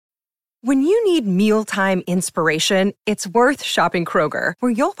When you need mealtime inspiration, it's worth shopping Kroger,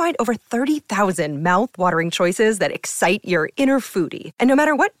 where you'll find over 30,000 mouth-watering choices that excite your inner foodie. And no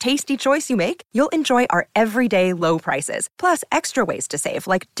matter what tasty choice you make, you'll enjoy our everyday low prices, plus extra ways to save,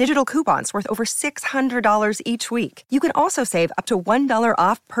 like digital coupons worth over $600 each week. You can also save up to $1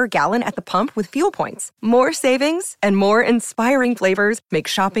 off per gallon at the pump with fuel points. More savings and more inspiring flavors make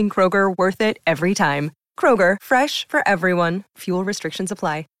shopping Kroger worth it every time. Kroger, fresh for everyone. Fuel restrictions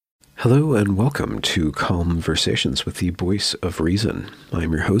apply. Hello and welcome to Conversations with the Voice of Reason.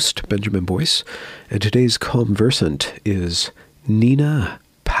 I'm your host, Benjamin Boyce, and today's conversant is Nina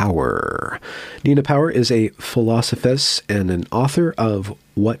Power. Nina Power is a philosophess and an author of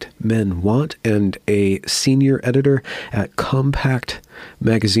What Men Want and a senior editor at Compact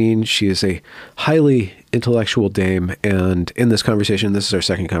magazine. She is a highly intellectual dame, and in this conversation, this is our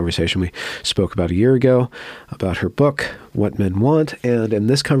second conversation, we spoke about a year ago about her book, What Men Want, and in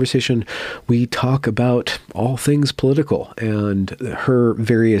this conversation, we talk about all things political and her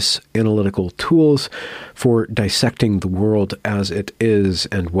various analytical tools for dissecting the world as it is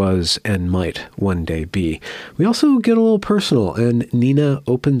and was and might one day be. We also get a little personal, and Nina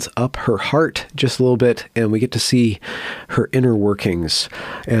opens up her heart just a little bit, and we get to see her inner workings.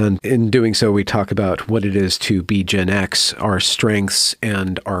 And in doing so, we talk about what it is to be Gen X, our strengths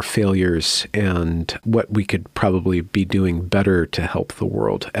and our failures, and what we could probably be doing better to help the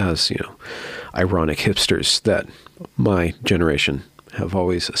world as, ironic hipsters that my generation have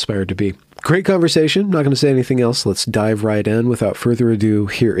always aspired to be. Great conversation. Not going to say anything else. Let's dive right in. Without further ado,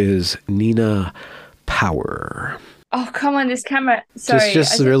 here is Nina Power. Oh, come on, this camera. Sorry.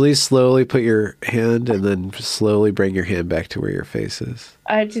 Just really slowly put your hand and then slowly bring your hand back to where your face is.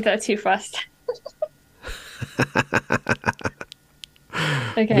 I did that too fast.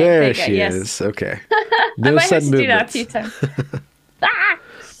 Okay. There she is. Okay. No I might have sudden to do that a movements. few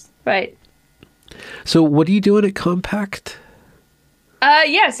times. Right. So what are you doing at Compact?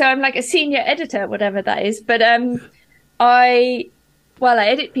 So I'm like a senior editor, whatever that is. But I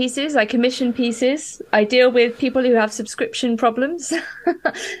edit pieces, I commission pieces, I deal with people who have subscription problems.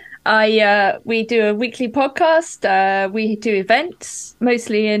 We do a weekly podcast, we do events,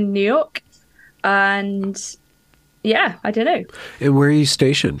 mostly in New York. And yeah, I don't know. And where are you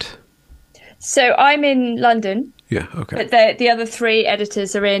stationed? So I'm in London. Yeah, okay. But the other three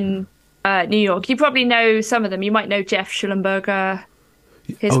editors are in New York. You probably know some of them. You might know Jeff Schellenberger,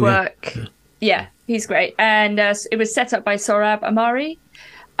 his work. Yeah, he's great. And it was set up by Sohrab Ahmari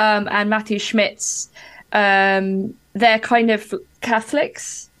and Matthew Schmitz. They're kind of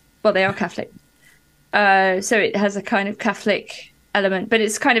Catholics. Well, they are Catholic. So it has a kind of Catholic element, but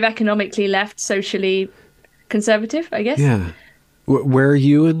it's kind of economically left, socially conservative, I guess. Yeah. Where are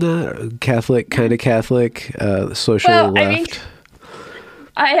you in the Catholic, social left?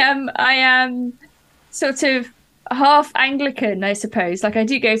 I mean, I am sort of half Anglican, I suppose. Like, I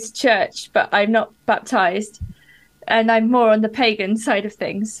do go to church, but I'm not baptized, and I'm more on the pagan side of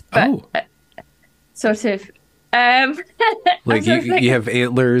things. But sort of. Like you have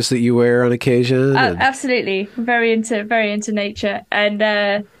antlers that you wear on occasion. Absolutely, very into nature,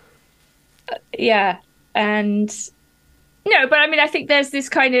 and no, but I mean, I think there's this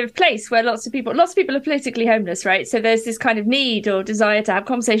kind of place where lots of people are politically homeless, right? So there's this kind of need or desire to have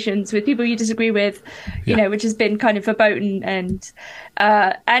conversations with people you disagree with, which has been kind of verboten, and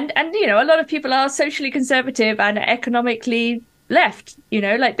a lot of people are socially conservative and economically left,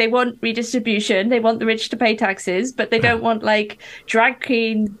 like they want redistribution, they want the rich to pay taxes, but they don't want like drag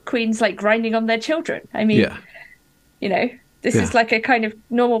queens like grinding on their children. I mean, this is like a kind of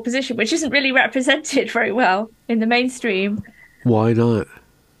normal position, which isn't really represented very well in the mainstream. Why not?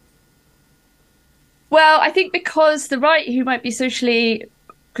 Well, I think because the right, who might be socially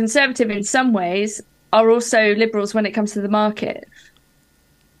conservative in some ways, are also liberals when it comes to the market.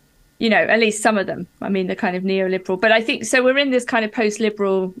 At least some of them. I mean, the kind of neoliberal. But I think, so we're in this kind of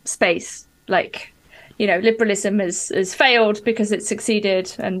post-liberal space. Like, liberalism has failed because it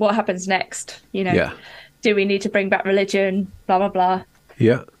succeeded. And what happens next? Do we need to bring back religion? Blah, blah, blah.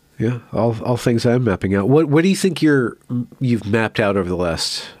 Yeah. All things I'm mapping out. What do you think you've mapped out over the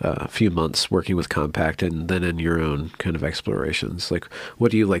last few months working with Compact and then in your own kind of explorations? Like,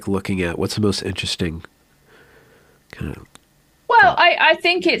 what do you like looking at? What's the most interesting kind of... Well, I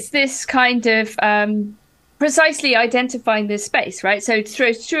think it's this kind of precisely identifying this space, right? So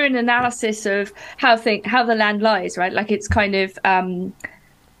through an analysis of how the land lies, right? Like it's kind of,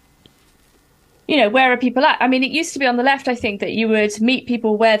 where are people at? I mean, it used to be on the left, I think, that you would meet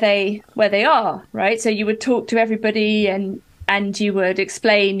people where they are, right? So you would talk to everybody and and you would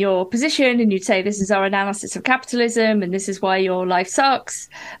explain your position, and you'd say, this is our analysis of capitalism, and this is why your life sucks.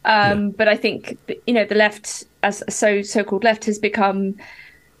 But I think, the left, as so-called left, has become,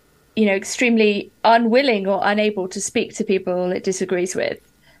 extremely unwilling or unable to speak to people it disagrees with,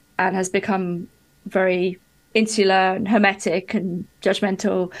 and has become very insular and hermetic and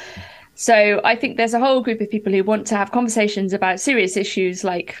judgmental. So I think there's a whole group of people who want to have conversations about serious issues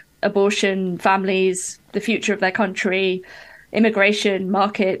like abortion, families, the future of their country, immigration,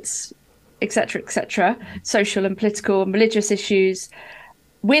 markets, etc., social and political and religious issues,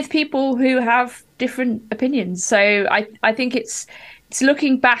 with people who have different opinions. So I think it's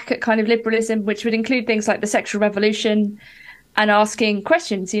looking back at kind of liberalism, which would include things like the sexual revolution, and asking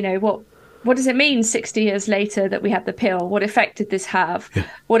questions, what does it mean 60 years later that we had the pill? What effect did this have? Yeah.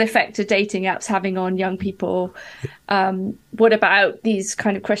 What effect are dating apps having on young people? What about these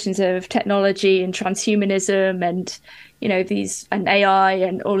kind of questions of technology and transhumanism and, and AI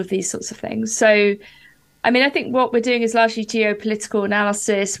and all of these sorts of things? So, I think what we're doing is largely geopolitical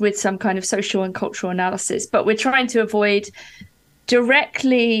analysis with some kind of social and cultural analysis, but we're trying to avoid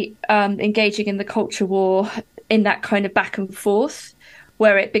directly engaging in the culture war in that kind of back and forth,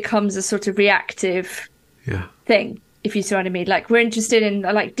 where it becomes a sort of reactive thing, if you see what I mean. Like, we're interested in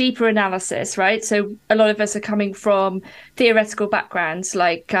deeper analysis, right? So a lot of us are coming from theoretical backgrounds,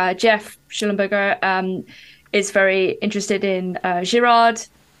 like Jeff Schellenberger is very interested in Girard.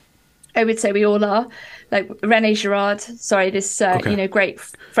 I would say we all are. Like René Girard, great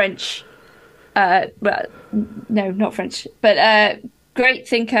French, well, no, not French, but great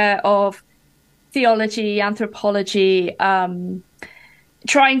thinker of theology, anthropology,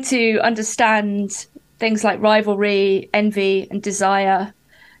 trying to understand things like rivalry, envy, and desire,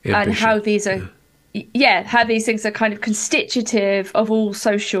 and how these are, how these things are kind of constitutive of all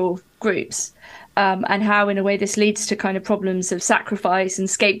social groups, and how, in a way, this leads to kind of problems of sacrifice and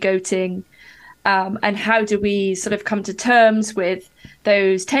scapegoating, and how do we sort of come to terms with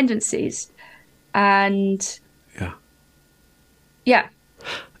those tendencies? And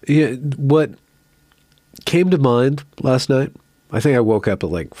what came to mind last night, I think I woke up at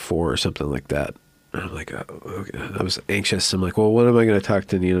like 4 or something like that. And I'm like, okay. I was anxious. I'm like, well, what am I going to talk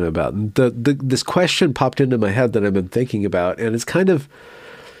to Nina about? And this question popped into my head that I've been thinking about, and it's kind of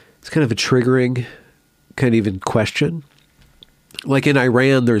a triggering kind of even question. Like in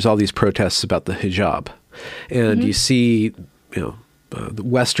Iran, there's all these protests about the hijab, and you see, the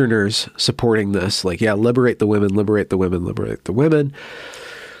Westerners supporting this, like, liberate the women, liberate the women, liberate the women.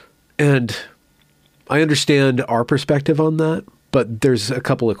 And I understand our perspective on that, but there's a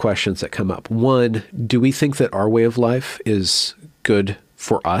couple of questions that come up. One, do we think that our way of life is good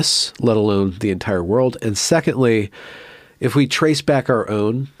for us, let alone the entire world? And secondly, if we trace back our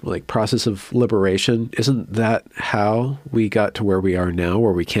own process of liberation, isn't that how we got to where we are now,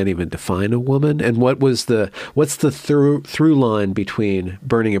 where we can't even define a woman? And what's the through line between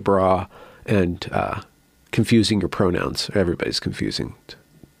burning a bra and confusing your pronouns? Everybody's confusing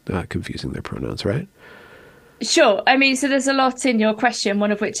their pronouns, right? Sure. So there's a lot in your question,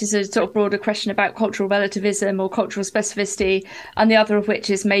 one of which is a sort of broader question about cultural relativism or cultural specificity, and the other of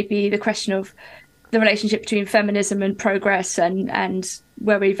which is maybe the question of the relationship between feminism and progress and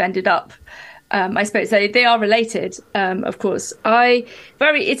where we've ended up. I suppose they are related, of course.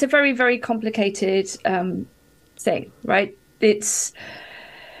 It's a very, very complicated thing, right?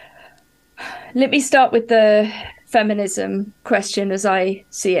 Let me start with the feminism question as I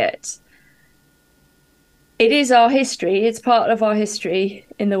see it. It is our history. It's part of our history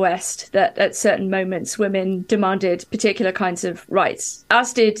in the West that at certain moments women demanded particular kinds of rights,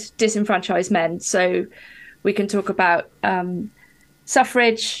 as did disenfranchised men. So we can talk about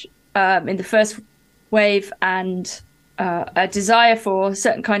suffrage in the first wave, and a desire for a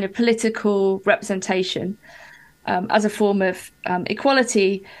certain kind of political representation as a form of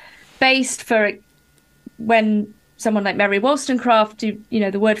equality, based for when someone like Mary Wollstonecraft,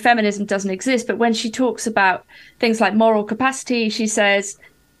 the word feminism doesn't exist, but when she talks about things like moral capacity, she says,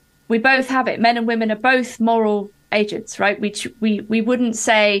 we both have it. Men and women are both moral agents, right? We wouldn't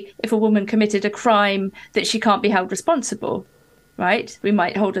say if a woman committed a crime that she can't be held responsible, right? We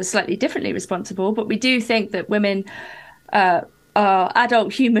might hold her slightly differently responsible, but we do think that women are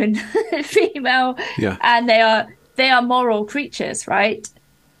adult human female, and they are moral creatures, right?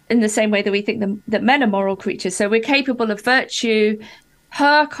 In the same way that we think that men are moral creatures. So we're capable of virtue.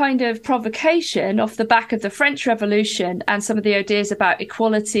 Her kind of provocation off the back of the French Revolution and some of the ideas about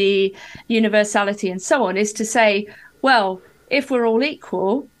equality, universality, and so on, is to say, well, if we're all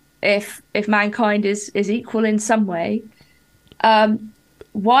equal, if mankind is equal in some way,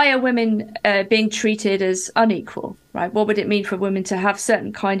 why are women being treated as unequal, right? What would it mean for women to have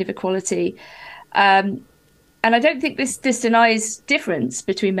certain kind of equality? And I don't think this denies difference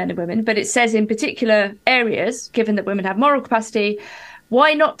between men and women, but it says in particular areas, given that women have moral capacity,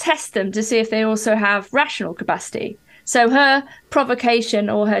 why not test them to see if they also have rational capacity? So her provocation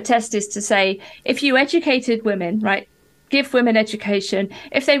or her test is to say, if you educated women, right, give women education,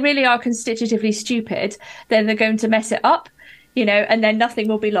 if they really are constitutively stupid, then they're going to mess it up, and then nothing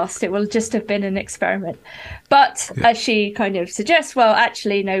will be lost. It will just have been an experiment. But as she kind of suggests, well,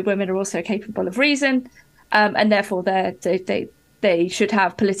 actually, no, women are also capable of reason, and therefore they should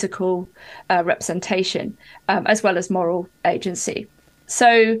have political representation as well as moral agency.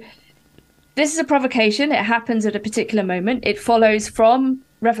 So this is a provocation. It happens at a particular moment. It follows from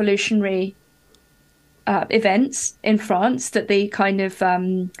revolutionary events in France that the kind of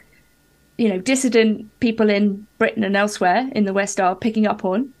dissident people in Britain and elsewhere in the West are picking up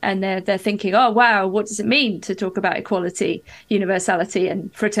on, and they're thinking, oh wow, what does it mean to talk about equality, universality,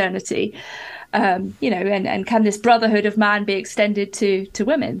 and fraternity? And can this brotherhood of man be extended to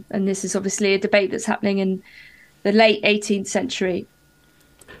women? And this is obviously a debate that's happening in the late 18th century.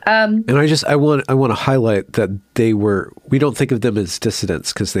 And I want to highlight that we don't think of them as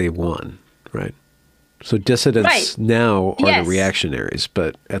dissidents because they won, right? So dissidents now are the reactionaries,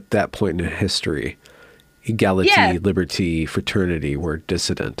 but at that point in history, equality, liberty, fraternity were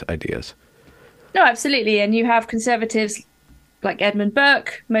dissident ideas. No, absolutely. And you have conservatives like Edmund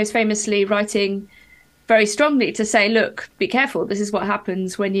Burke, most famously writing very strongly to say, look, be careful. This is what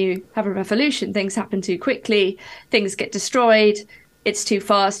happens when you have a revolution. Things happen too quickly. Things get destroyed. It's too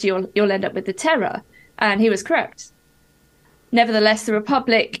fast. You'll end up with the terror. And he was correct. Nevertheless, the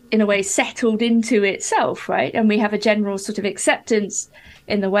Republic, in a way, settled into itself, right? And we have a general sort of acceptance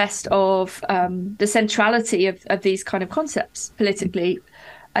in the West of the centrality of these kind of concepts politically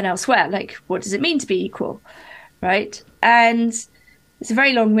and elsewhere. Like, what does it mean to be equal, right? And it's a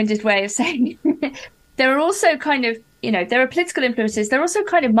very long-winded way of saying there are also kind of, there are political influences. There are also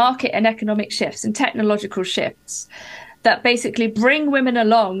kind of market and economic shifts and technological shifts that basically bring women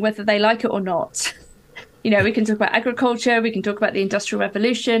along, whether they like it or not. We can talk about agriculture, we can talk about the Industrial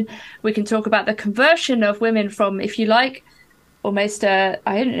Revolution, we can talk about the conversion of women from, if you like, almost a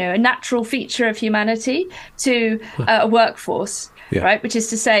natural feature of humanity to a workforce, right? Which is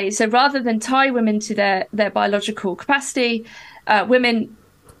to say, so rather than tie women to their biological capacity, women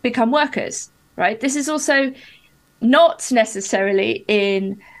become workers, right? This is also not necessarily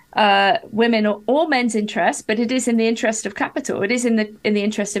in women or men's interest, but it is in the interest of capital. It is in the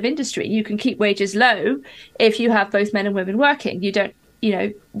interest of industry. You can keep wages low if you have both men and women working. You don't,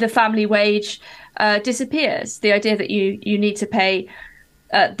 the family wage disappears. The idea that you need to pay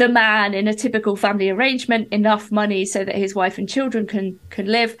the man in a typical family arrangement enough money so that his wife and children can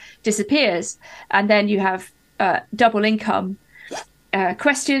live disappears. And then you have double income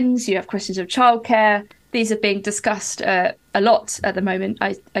questions. You have questions of childcare. These are being discussed a lot at the moment,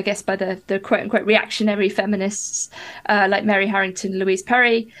 I guess, by the quote-unquote reactionary feminists like Mary Harrington, Louise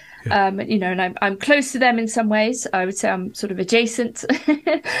Perry. And I'm close to them in some ways. I would say I'm sort of adjacent,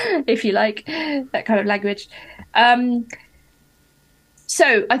 if you like, that kind of language.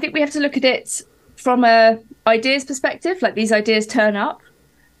 So I think we have to look at it from a ideas perspective, like these ideas turn up.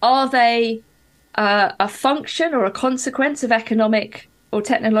 Are they a function or a consequence of economic or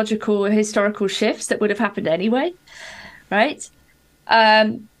technological or historical shifts that would have happened anyway, right?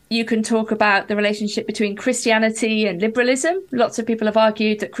 You can talk about the relationship between Christianity and liberalism. Lots of people have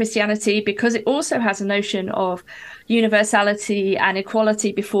argued that Christianity, because it also has a notion of universality and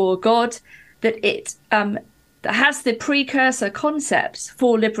equality before God, that it has the precursor concepts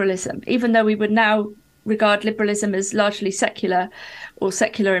for liberalism, even though we would now regard liberalism as largely secular or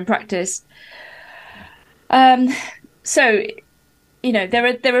secular in practice. So,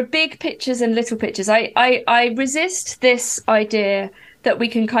 there are big pictures and little pictures. I resist this idea that we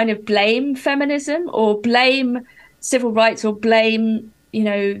can kind of blame feminism or blame civil rights or blame,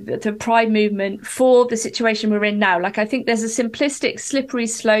 the Pride movement for the situation we're in now. Like, I think there's a simplistic, slippery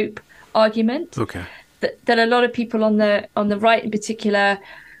slope argument that a lot of people on the right in particular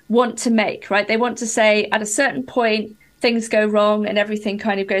want to make, right? They want to say at a certain point, things go wrong and everything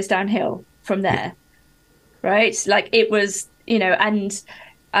kind of goes downhill from there, right? Like it was, and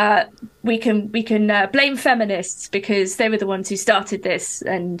we can blame feminists because they were the ones who started this,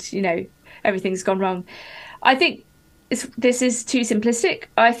 and everything's gone wrong. I think this is too simplistic.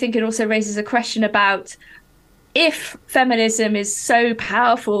 I think it also raises a question about if feminism is so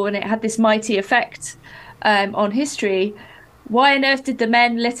powerful and it had this mighty effect on history, why on earth did the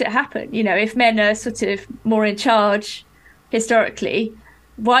men let it happen? If men are sort of more in charge historically,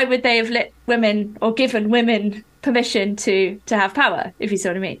 why would they have let women or given women permission to have power, if you see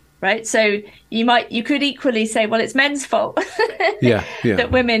what I mean, right? So you could equally say, well, it's men's fault that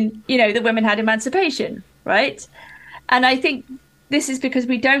women had emancipation, right? And I think this is because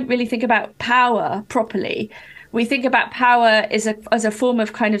we don't really think about power properly. We think about power as a form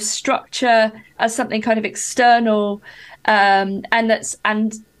of kind of structure, as something kind of external, and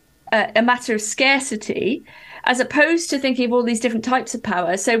a matter of scarcity, as opposed to thinking of all these different types of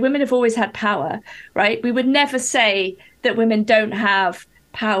power. So women have always had power, right? We would never say that women don't have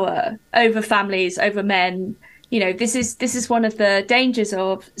power over families, over men. This is one of the dangers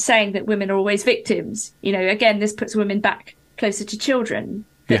of saying that women are always victims. Again, this puts women back closer to children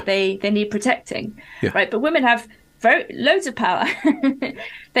that they need protecting, right? But women have loads of power.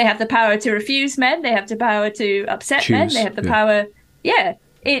 They have the power to refuse men. They have the power to upset men. They have the power. Yeah,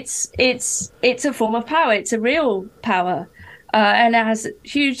 it's a form of power. It's a real power, and it has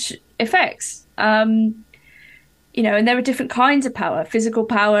huge effects. And there are different kinds of power: physical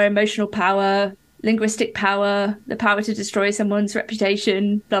power, emotional power, linguistic power, the power to destroy someone's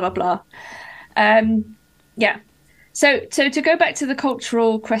reputation, blah, blah, blah. So to go back to the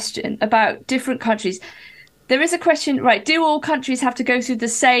cultural question about different countries, there is a question, right? Do all countries have to go through the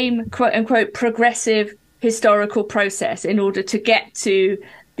same quote unquote progressive historical process in order to get to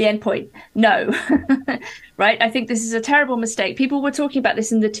the end point? No, right? I think this is a terrible mistake. People were talking about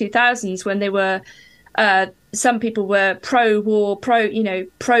this in the 2000s when they were, some people were pro-war,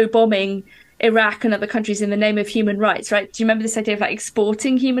 pro-bombing Iraq and other countries in the name of human rights, right? Do you remember this idea of like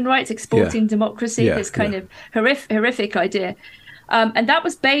exporting human rights, exporting democracy, this kind of horrific idea? And that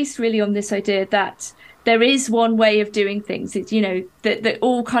was based really on this idea that there is one way of doing things. It's, that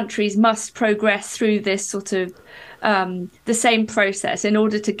all countries must progress through this sort of the same process in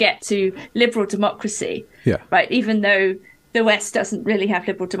order to get to liberal democracy, right? Even though the West doesn't really have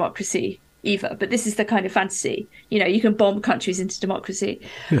liberal democracy either, but this is the kind of fantasy. You can bomb countries into democracy.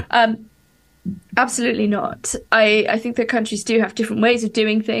 Absolutely not. I think that countries do have different ways of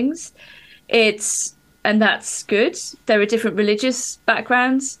doing things. And that's good. There are different religious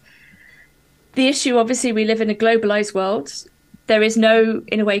backgrounds. The issue, obviously, we live in a globalized world. There is no,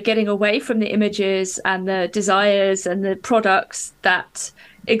 in a way, getting away from the images and the desires and the products that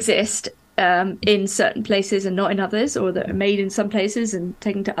exist in certain places and not in others, or that are made in some places and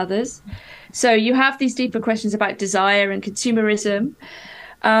taken to others. So you have these deeper questions about desire and consumerism.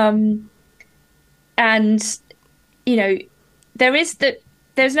 And,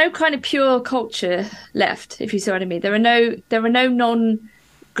 there's no kind of pure culture left, if you see what I mean. There are no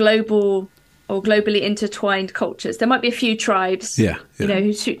non-global or globally intertwined cultures. There might be a few tribes,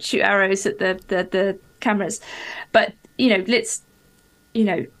 who shoot arrows at the cameras. But, let's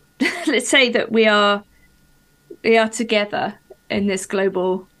say that we are together in this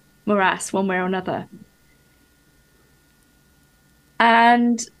global morass one way or another.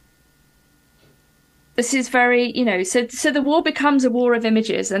 And this is very, so the war becomes a war of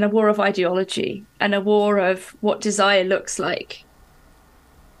images and a war of ideology and a war of what desire looks like.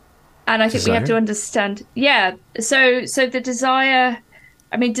 And I think we have to understand, so the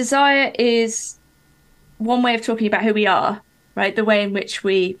desire is one way of talking about who we are, right? The way in which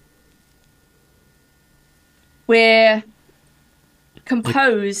we're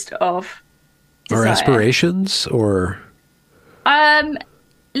composed of desire. Our aspirations, or?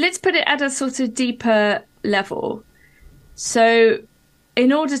 Let's put it at a sort of deeper level. So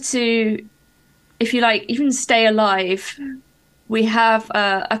in order to, if you like, even stay alive, we have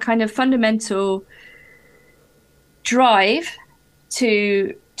a kind of fundamental drive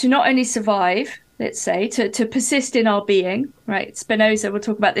to not only survive, let's say, to persist in our being, right? Spinoza will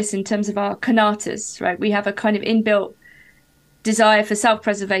talk about this in terms of our conatus, right? We have a kind of inbuilt desire for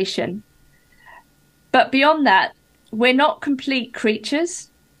self-preservation. But beyond that, we're not complete creatures.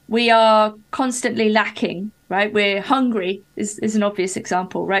 We are constantly lacking, right? We're hungry is an obvious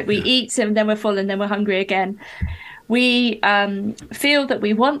example, right? We eat and then we're full and then we're hungry again. We feel that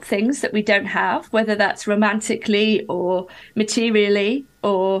we want things that we don't have, whether that's romantically or materially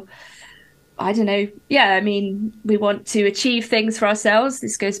or, I don't know. We want to achieve things for ourselves.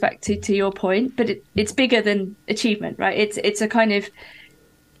 This goes back to your point, but it's bigger than achievement, right? It's a kind of,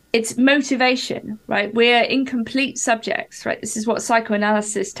 it's motivation, right? We're incomplete subjects, right? This is what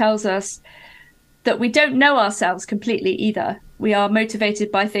psychoanalysis tells us, that we don't know ourselves completely either. We are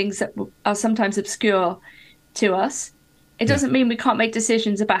motivated by things that are sometimes obscure to us. It doesn't mean we can't make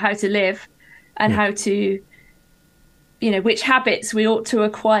decisions about how to live and how to, which habits we ought to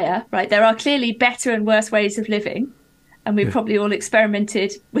acquire, right? There are clearly better and worse ways of living, and we've probably all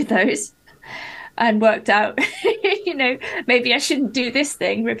experimented with those and worked out, maybe I shouldn't do this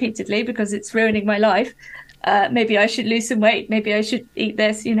thing repeatedly because it's ruining my life. maybe I should lose some weight, maybe I should eat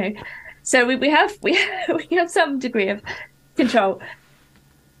this, So we have some degree of control.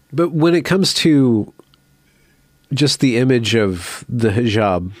 But when it comes to just the image of the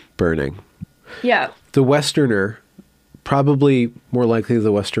hijab burning, the Westerner, probably more likely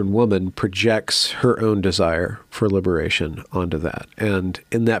the Western woman, projects her own desire for liberation onto that. And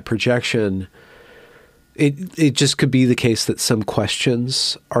in that projection, it just could be the case that some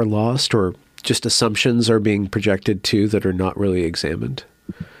questions are lost, or just assumptions are being projected too that are not really examined.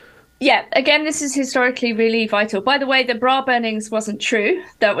 Yeah, again, this is historically really vital. By the way, the bra burnings wasn't true.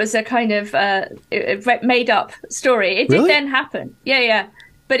 That was a kind of made-up story. It did then happen. Yeah.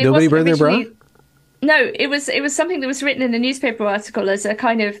 But nobody burned their bra? No, it was something that was written in a newspaper article as a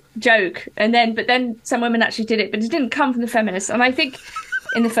kind of joke, but then some women actually did it, but it didn't come from the feminists, and I think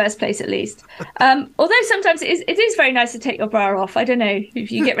in the first place, at least. Although sometimes it is very nice to take your bra off. I don't know,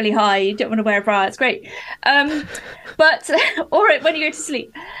 if you get really high, you don't want to wear a bra. It's great, but or when you go to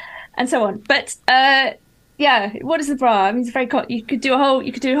sleep, and so on. But what is the bra? I mean, it's very. You could do a whole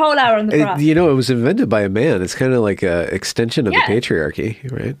hour on the bra. It was invented by a man. It's kind of like an extension of the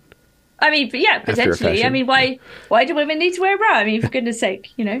patriarchy, right? I mean, potentially. I mean, why do women need to wear a bra? I mean, for goodness sake,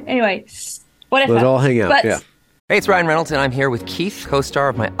 Anyway, whatever. Let it all hang out, Hey, it's Ryan Reynolds, and I'm here with Keith, co-star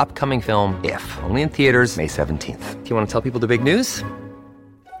of my upcoming film, If, only in theaters May 17th. Do you want to tell people the big news?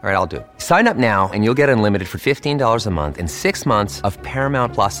 All right, I'll do it. Sign up now and you'll get unlimited for $15 a month and 6 months of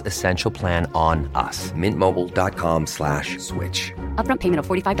Paramount Plus Essential Plan on us. MintMobile.com/switch. Upfront payment of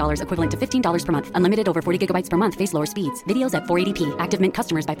 $45 equivalent to $15 per month. Unlimited over 40 gigabytes per month. Face lower speeds. Videos at 480p. Active Mint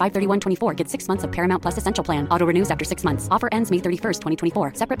customers by 531.24 get 6 months of Paramount Plus Essential Plan. Auto renews after 6 months. Offer ends May 31st,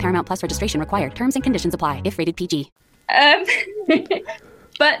 2024. Separate Paramount Plus registration required. Terms and conditions apply if rated PG.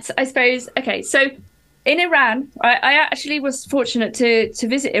 But I suppose, okay, so in Iran, I actually was fortunate to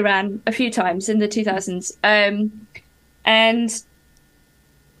visit Iran a few times in the 2000s. And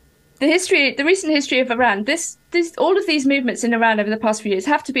the recent history of Iran, all of these movements in Iran over the past few years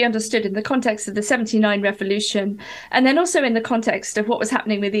have to be understood in the context of the 79 revolution, and then also in the context of what was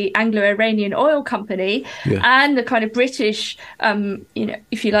happening with the Anglo-Iranian Oil Company and the kind of British,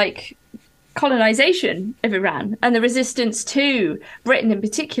 if you like, colonization of Iran and the resistance to Britain in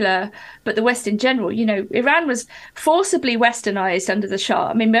particular, but the West in general. Iran was forcibly westernized under the Shah.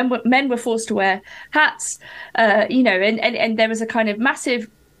 I mean, men were forced to wear hats, and there was a kind of massive,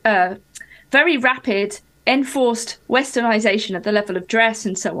 very rapid, enforced westernization at the level of dress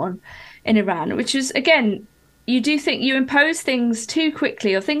and so on in Iran, which is, again, you do think you impose things too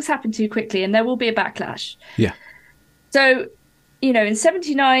quickly or things happen too quickly and there will be a backlash. Yeah. So, in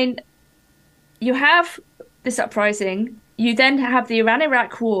 79, you have this uprising. You then have the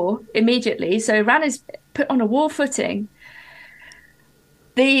Iran-Iraq war immediately. So Iran is put on a war footing.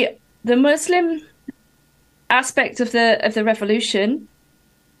 The Muslim aspect of the revolution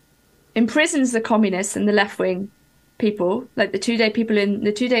imprisons the communists and the left-wing people, like the Tudeh people in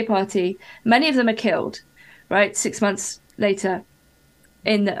the Tudeh party. Many of them are killed, right? 6 months later,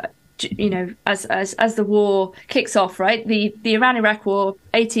 as the war kicks off, right? The Iran-Iraq war,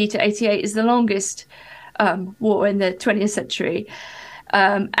 80 to 88, is the longest war in the 20th century.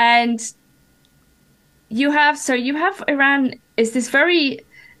 And you have Iran is this very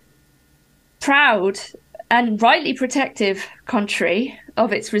proud and rightly protective country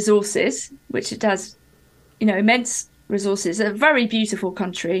of its resources, which it has, immense resources, a very beautiful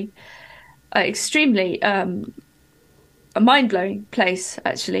country, extremely a mind-blowing place,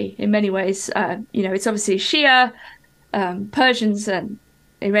 actually, in many ways. It's obviously Shia. Persians and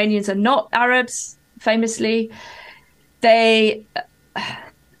Iranians are not Arabs, famously. They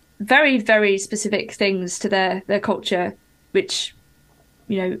very, very specific things to their culture, which,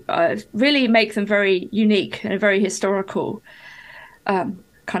 really make them very unique and a very historical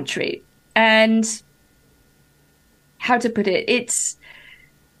country. And how to put it?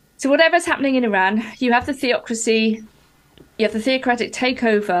 So whatever's happening in Iran, you have the theocracy, you have the theocratic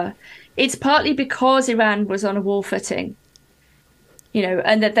takeover. It's partly because Iran was on a war footing,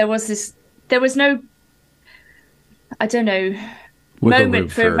 and that there was no, I don't know,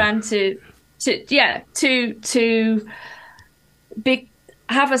 moment for Iran to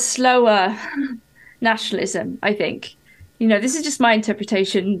have a slower nationalism, I think. This is just my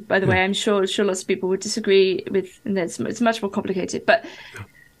interpretation, by the way. I'm sure lots of people would disagree with, and it's much more complicated. But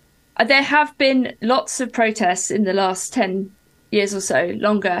there have been lots of protests in the last 10 years or so,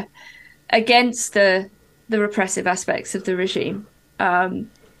 longer, against the repressive aspects of the regime.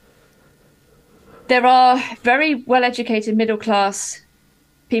 There are very well-educated middle-class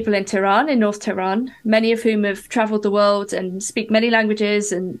people in Tehran, in North Tehran, many of whom have traveled the world and speak many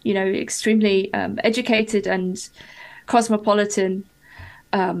languages and, extremely educated and cosmopolitan,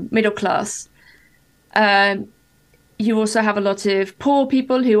 middle class. You also have a lot of poor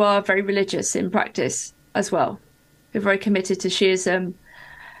people who are very religious in practice as well, who are very committed to Shiism.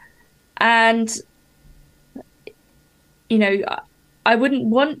 And, I wouldn't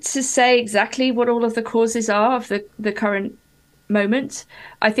want to say exactly what all of the causes are of the current moment.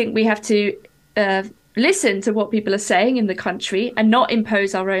 I think we have to listen to what people are saying in the country and not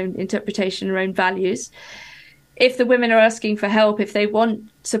impose our own interpretation, our own values. If the women are asking for help, if they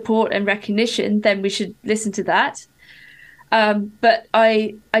want support and recognition, then we should listen to that. But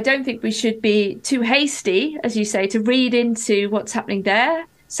I don't think we should be too hasty, as you say, to read into what's happening there,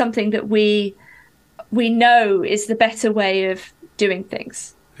 something that we know is the better way of doing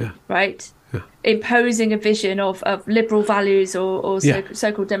things, right? Yeah. Imposing a vision of liberal values or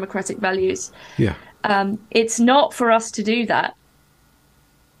so-called democratic values. Yeah. It's not for us to do that,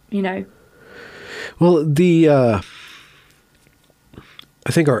 Well,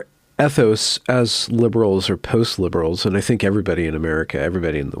 I think our ethos as liberals or post-liberals, and I think everybody in America,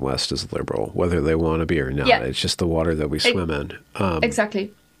 everybody in the West is liberal, whether they want to be or not. Yeah. It's just the water that we swim in.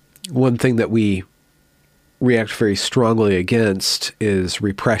 Exactly. One thing that we react very strongly against is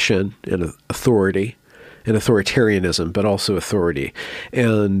repression and authority and authoritarianism, but also authority.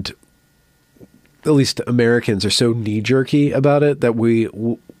 And at least Americans are so knee-jerky about it that we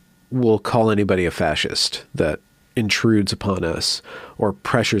will call anybody a fascist that intrudes upon us or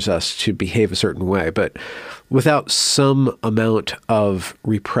pressures us to behave a certain way. But without some amount of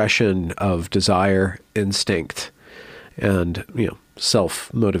repression of desire, instinct, and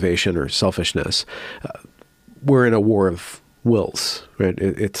self-motivation or selfishness, we're in a war of wills, right?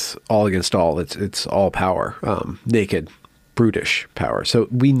 It's all against all. It's all power, naked, brutish power. So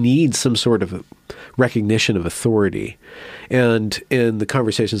we need some sort of recognition of authority. And in the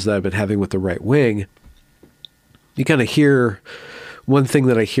conversations that I've been having with the right wing, you kind of hear, one thing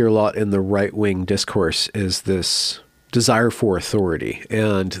that I hear a lot in the right wing discourse is this desire for authority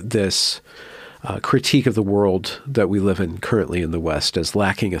and this critique of the world that we live in currently in the West as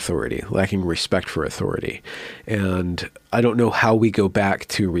lacking authority, lacking respect for authority. And I don't know how we go back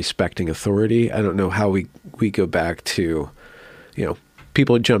to respecting authority. I don't know how we go back to,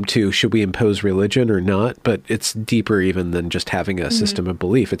 people jump to, should we impose religion or not? But it's deeper even than just having a system of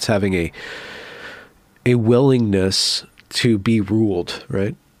belief. It's having a willingness to be ruled,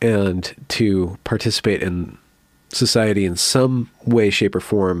 right? And to participate in society in some way, shape, or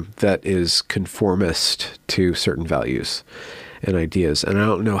form that is conformist to certain values and ideas. And I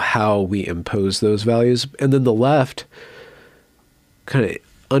don't know how we impose those values. And then the left, kind of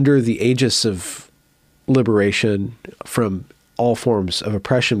under the aegis of liberation from all forms of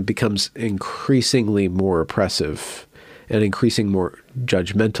oppression, becomes increasingly more oppressive and increasingly more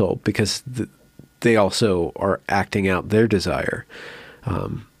judgmental because they also are acting out their desire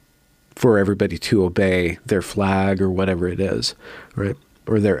for everybody to obey their flag or whatever it is, right?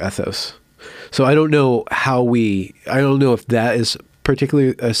 Or their ethos. So I don't know if that is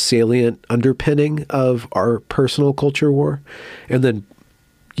particularly a salient underpinning of our personal culture war. And then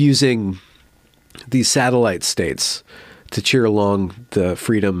using these satellite states to cheer along the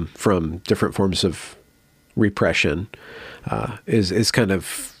freedom from different forms of repression is kind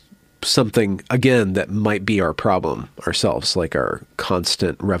of something, again, that might be our problem ourselves, like our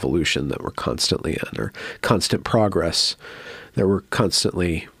constant revolution that we're constantly in, or constant progress that we're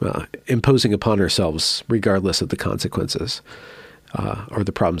constantly imposing upon ourselves regardless of the consequences or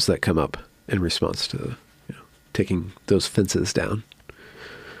the problems that come up in response to taking those fences down.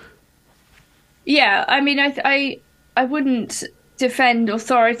 Yeah, I mean, I wouldn't defend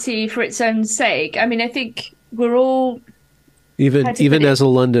authority for its own sake. I mean, I think we're all... Even as a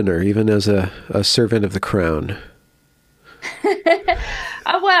Londoner, even as a servant of the crown. Well,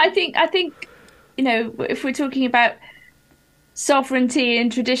 I think if we're talking about sovereignty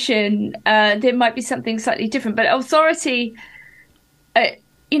and tradition, there might be something slightly different. But authority,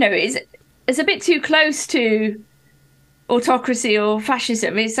 is a bit too close to autocracy or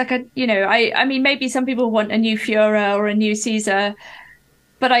fascism. It's like I mean, maybe some people want a new Führer or a new Caesar,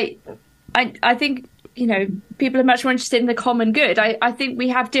 but I think. People are much more interested in the common good. I think we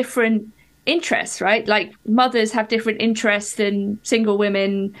have different interests, right? Like mothers have different interests than single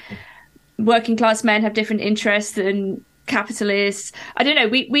women. Working class men have different interests than capitalists. I don't know.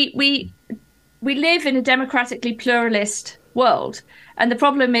 We live in a democratically pluralist world. And the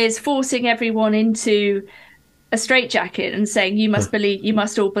problem is forcing everyone into a straitjacket and saying you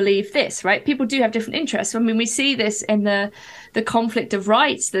must all believe this, right? People do have different interests. I mean, we see this in the conflict of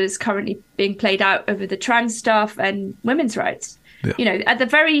rights that is currently being played out over the trans stuff and women's rights. Yeah. You know, at the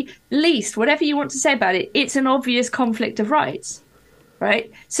very least, whatever you want to say about it, it's an obvious conflict of rights,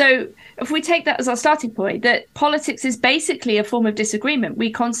 right? So if we take that as our starting point, that politics is basically a form of disagreement.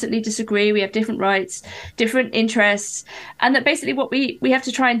 We constantly disagree. We have different rights, different interests, and that basically what we have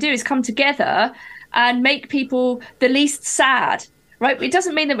to try and do is come together and make people the least sad, right? It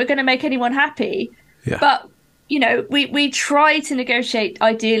doesn't mean that we're going to make anyone happy, but you know, we try to negotiate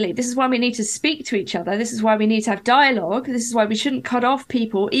ideally. This is why we need to speak to each other. This is why we need to have dialogue. This is why we shouldn't cut off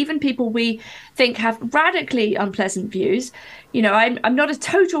people, even people we think have radically unpleasant views. You know, I'm not a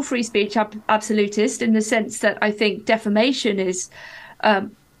total free speech absolutist in the sense that I think defamation is,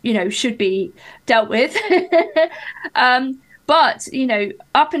 you know, should be dealt with. But, you know,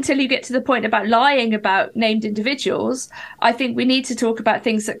 up until you get to the point about lying about named individuals, I think we need to talk about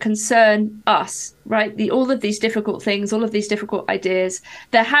things that concern us, right? All of these difficult things, all of these difficult ideas.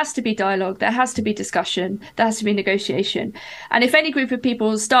 There has to be dialogue. There has to be discussion. There has to be negotiation. And if any group of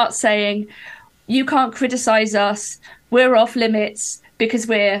people start saying, you can't criticize us, we're off limits because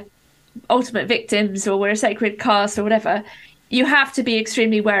we're ultimate victims or we're a sacred caste or whatever, you have to be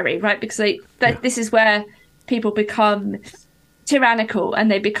extremely wary, right? Because this is where people become tyrannical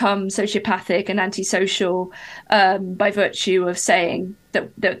and they become sociopathic and antisocial by virtue of saying that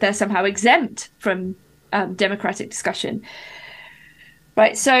they're somehow exempt from democratic discussion,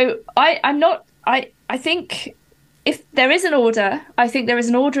 right? So I think if there is an order, I think there is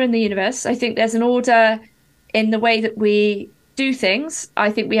an order in the universe. I think there's an order in the way that we do things. I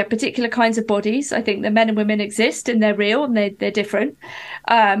think we have particular kinds of bodies. I think that men and women exist and they're real and they're different.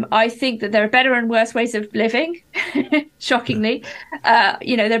 I think that there are better and worse ways of living, shockingly.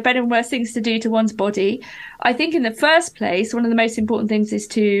 You know, there are better and worse things to do to one's body. I think in the first place, one of the most important things is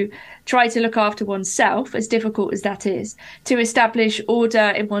to try to look after oneself, as difficult as that is, to establish order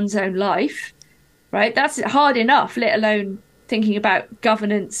in one's own life, right? That's hard enough, let alone thinking about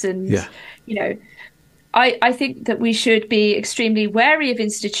governance and, you know, I think that we should be extremely wary of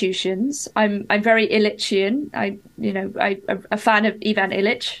institutions. I'm very Illichian. I'm a fan of Ivan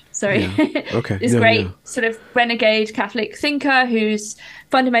Illich. Sorry, this great sort of renegade Catholic thinker who's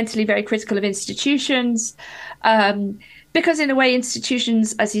fundamentally very critical of institutions, because in a way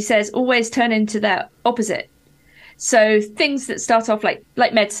institutions, as he says, always turn into their opposite. So things that start off like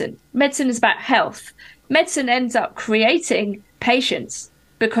medicine. Medicine is about health. Medicine ends up creating patients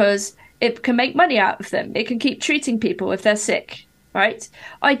because it can make money out of them. It can keep treating people if they're sick, right?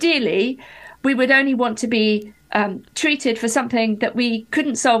 Ideally, we would only want to be treated for something that we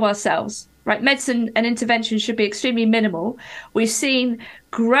couldn't solve ourselves, right? Medicine and intervention should be extremely minimal. We've seen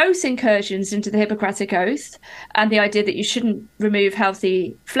gross incursions into the Hippocratic Oath and the idea that you shouldn't remove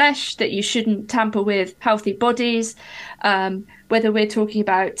healthy flesh, that you shouldn't tamper with healthy bodies, whether we're talking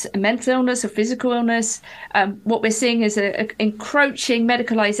about a mental illness or physical illness. What we're seeing is an encroaching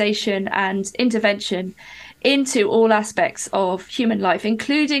medicalization and intervention into all aspects of human life,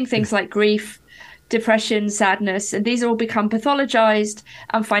 including things like grief, depression, sadness, and these all become pathologized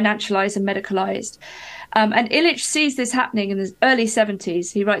and financialized and medicalized. And Illich sees this happening in the early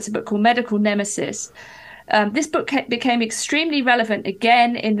 70s. He writes a book called Medical Nemesis. This book became extremely relevant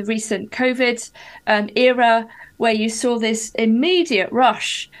again in the recent COVID era, where you saw this immediate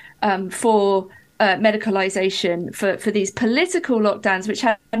rush for medicalization, for these political lockdowns, which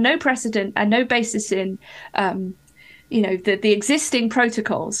had no precedent and no basis in, the existing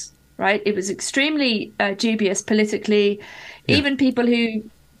protocols, right? It was extremely dubious politically. Yeah. Even people who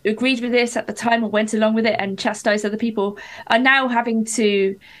agreed with this at the time or went along with it and chastised other people are now having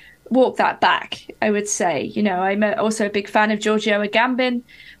to walk that back, I would say. You know, I'm also a big fan of Giorgio Agamben,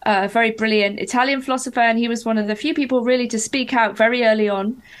 a very brilliant Italian philosopher, and he was one of the few people really to speak out very early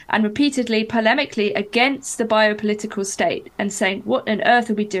on and repeatedly, polemically against the biopolitical state and saying, what on earth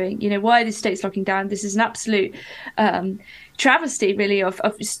are we doing? You know, why are the states locking down? This is an absolute travesty, really, of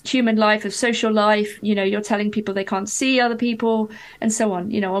human life, of social life. You know, you're telling people they can't see other people and so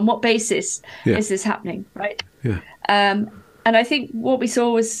on. You know, on what basis is this happening, right? Yeah. And I think what we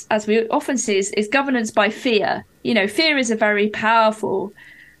saw was, as we often see, is governance by fear. You know, fear is a very powerful,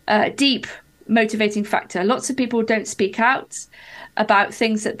 deep motivating factor. Lots of people don't speak out about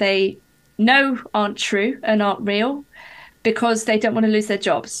things that they know aren't true and aren't real because they don't want to lose their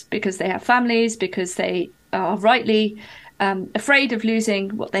jobs, because they have families, because they are rightly afraid of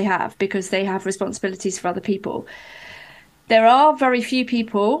losing what they have, because they have responsibilities for other people. There are very few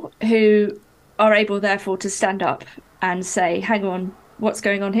people who are able, therefore, to stand up and say, hang on, what's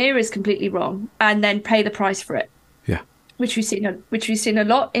going on here is completely wrong, and then pay the price for it. Yeah. Which we've seen a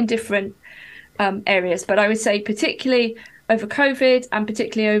lot in different areas. But I would say particularly over COVID and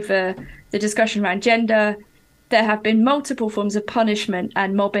particularly over the discussion around gender, there have been multiple forms of punishment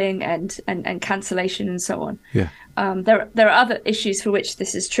and mobbing and cancellation and so on. Yeah. There are other issues for which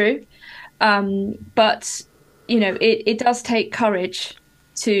this is true. But, it does take courage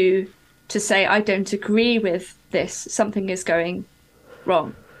to say, I don't agree with this. Something is going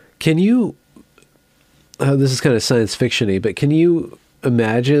wrong. Can you, this is kind of science fiction-y, but can you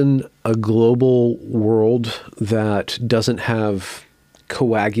imagine a global world that doesn't have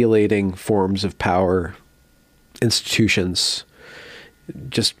coagulating forms of power, institutions,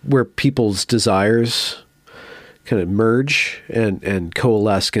 just where people's desires kind of merge and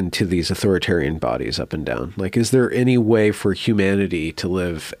coalesce into these authoritarian bodies up and down? Like, is there any way for humanity to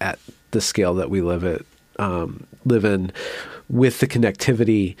live at the scale that we live in with the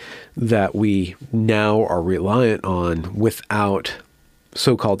connectivity that we now are reliant on without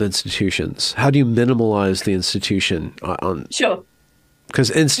so-called institutions? How do you minimalize the institution on? Sure. Because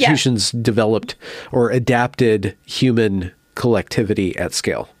institutions developed or adapted human collectivity at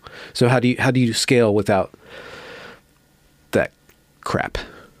scale. So how do you scale without that crap?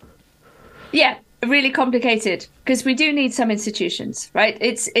 Yeah, really complicated, because we do need some institutions, right?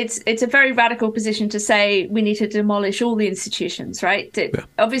 It's a very radical position to say we need to demolish all the institutions, right?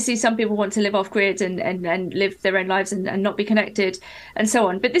 Obviously, some people want to live off grid and live their own lives and not be connected and so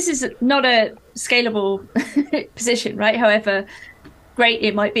on. But this is not a scalable position, right? However great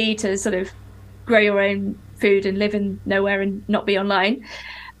it might be to sort of grow your own food and live in nowhere and not be online.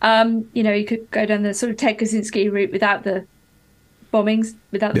 You could go down the sort of Ted Kaczynski route without the bombings,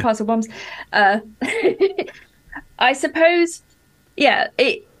 without the parcel bombs. I suppose,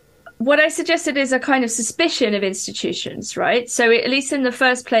 what I suggested is a kind of suspicion of institutions, right? So at least in the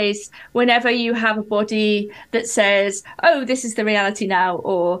first place, whenever you have a body that says, oh, this is the reality now,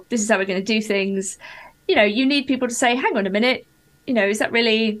 or this is how we're going to do things, you need people to say, hang on a minute, is that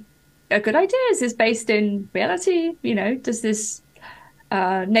really a good idea? Is this based in reality? Does this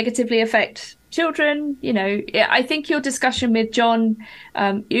negatively affect children? I think your discussion with John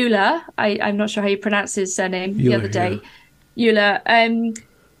Euler, I'm not sure how you pronounce his surname, the other day, Euler,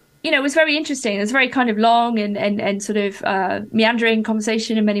 was very interesting. It was very kind of long and sort of meandering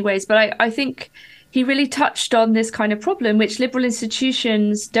conversation in many ways. But I think he really touched on this kind of problem, which liberal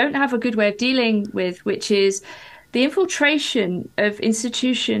institutions don't have a good way of dealing with, which is the infiltration of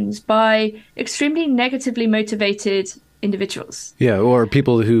institutions by extremely negatively motivated individuals. Yeah, or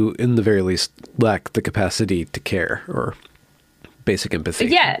people who, in the very least, lack the capacity to care or basic empathy.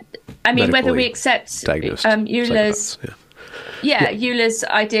 Yeah, I mean, whether we accept Euler's... Euler's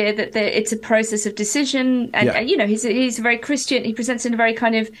idea that it's a process of decision, and he's very Christian. He presents in a very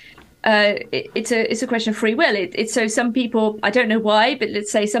kind of it's a question of free will. It's so some people, I don't know why, but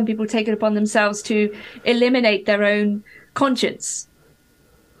let's say some people take it upon themselves to eliminate their own conscience,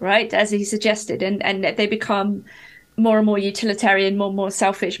 right, as he suggested, and they become more and more utilitarian, more and more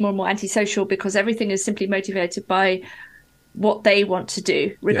selfish, more and more antisocial, because everything is simply motivated by what they want to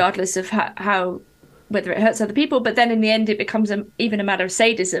do, regardless of how whether it hurts other people. But then in the end, it becomes even a matter of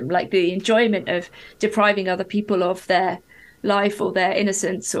sadism, like the enjoyment of depriving other people of their life or their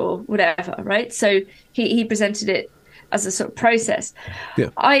innocence or whatever, right? So he presented it as a sort of process. Yeah.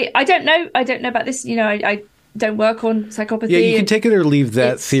 I don't know about this. I don't work on psychopathy. Yeah, you can take it or leave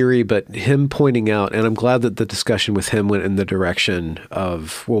that theory, but him pointing out, and I'm glad that the discussion with him went in the direction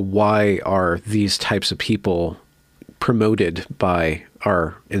of, well, why are these types of people promoted by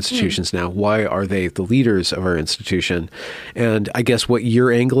our institutions now? Why are they the leaders of our institution? And I guess what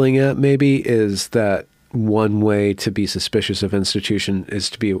you're angling at maybe is that one way to be suspicious of institutions is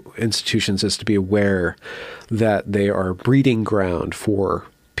to be aware that they are breeding ground for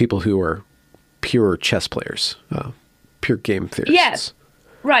people who are pure chess players, pure game theorists. Yes.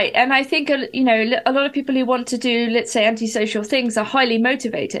 Right. And I think, a lot of people who want to do, let's say, antisocial things are highly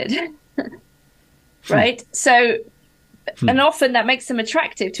motivated. Right. So, and often that makes them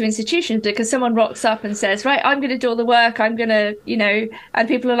attractive to institutions, because someone rocks up and says, right, I'm going to do all the work. I'm going to, and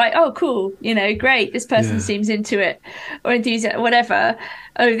people are like, oh, cool. Great. This person seems into it or enthusiastic, whatever.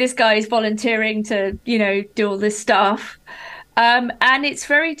 Oh, this guy is volunteering to, do all this stuff. And it's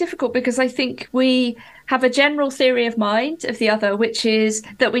very difficult, because I think we have a general theory of mind of the other, which is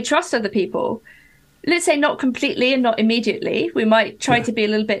that we trust other people. Let's say not completely and not immediately. We might try to be a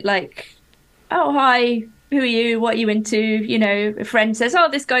little bit like, oh, hi, who are you? What are you into? A friend says, oh,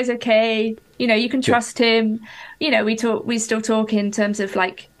 this guy's okay. You can trust him. We still talk in terms of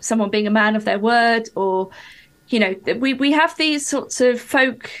like someone being a man of their word, or, we have these sorts of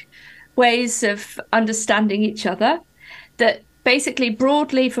folk ways of understanding each other that basically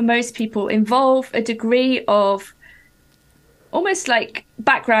broadly for most people involve a degree of almost like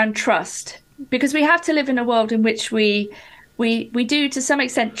background trust, because we have to live in a world in which we do to some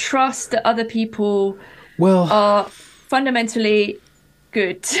extent trust that other people are fundamentally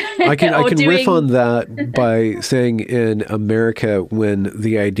good. I can riff on that by saying in America, when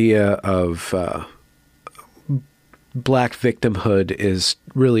the idea of Black victimhood is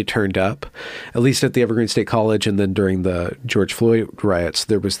really turned up, at least at the Evergreen State College, and then during the George Floyd riots,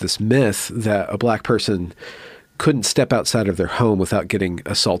 there was this myth that a Black person couldn't step outside of their home without getting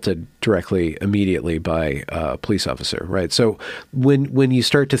assaulted directly, immediately by a police officer, right? So when you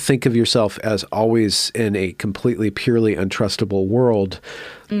start to think of yourself as always in a completely, purely untrustable world,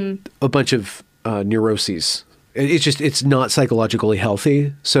 a bunch of neuroses. It's not psychologically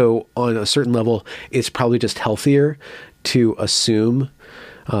healthy. So on a certain level, it's probably just healthier to assume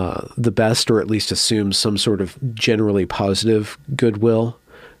the best, or at least assume some sort of generally positive goodwill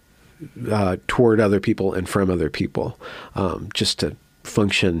toward other people and from other people, just to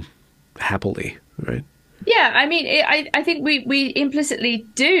function happily, right? Yeah, I mean, I think we implicitly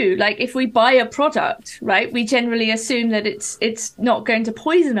do. Like, if we buy a product, right, we generally assume that it's not going to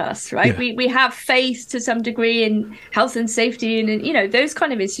poison us, right? Yeah. We have faith to some degree in health and safety and in, those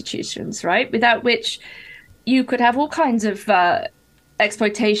kind of institutions, right? Without which you could have all kinds of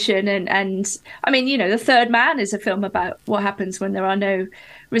exploitation and I mean, The Third Man is a film about what happens when there are no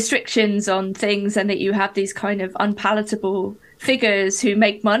restrictions on things and that you have these kind of unpalatable figures who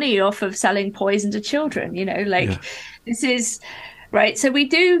make money off of selling poison to children, This is right. So we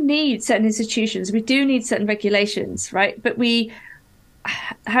do need certain institutions, we do need certain regulations, right? But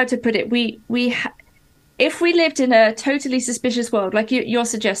how to put it, if we lived in a totally suspicious world, like you're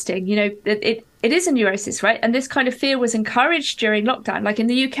suggesting, it is a neurosis, right? And this kind of fear was encouraged during lockdown. Like in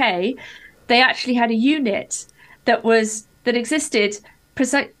the UK, they actually had a unit that existed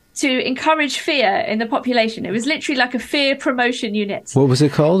to encourage fear in the population. It was literally like a fear promotion unit. What was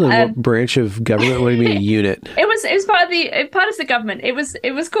it called? And what branch of government? What do you mean a unit? It was part of the government. It was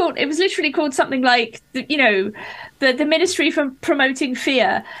literally called something like the Ministry for Promoting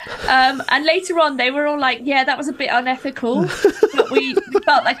Fear. And later on, they were all like, yeah, that was a bit unethical, but we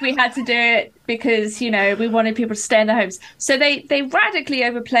felt like we had to do it because, we wanted people to stay in their homes. So they radically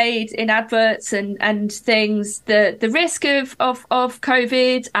overplayed in adverts and things the risk of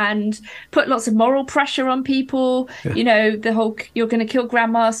COVID and put lots of moral pressure on people, the whole you're going to kill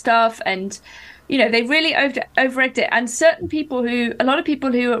grandma stuff. And, they really over-egged it. And a lot of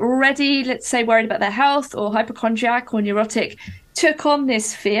people who are already, let's say, worried about their health or hypochondriac or neurotic took on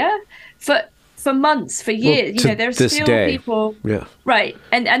this fear for months, for years. There's still people, right?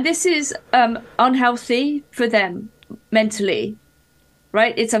 And this is unhealthy for them mentally,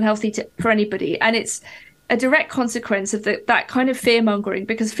 right? It's unhealthy for anybody, and it's a direct consequence of that kind of fear mongering,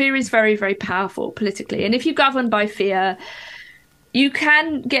 because fear is very, very powerful politically. And if you govern by fear, you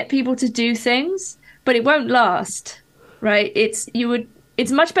can get people to do things, but it won't last, right?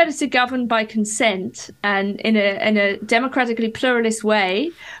 It's much better to govern by consent and in a democratically pluralist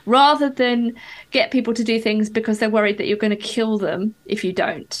way, rather than get people to do things because they're worried that you're going to kill them if you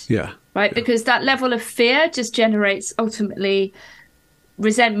don't. Yeah. Right? Yeah. Because that level of fear just generates ultimately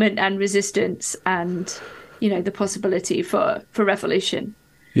resentment and resistance and, the possibility for revolution.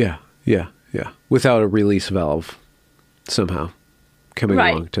 Yeah. Yeah. Yeah. Without a release valve somehow coming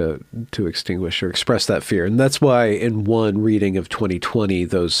along to extinguish or express that fear. And that's why in one reading of 2020,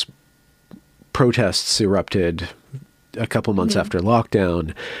 those protests erupted a couple months after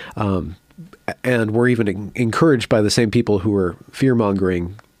lockdown, and were even encouraged by the same people who were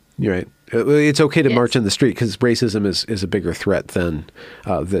fear-mongering, right? It's okay to march in the street because racism is a bigger threat than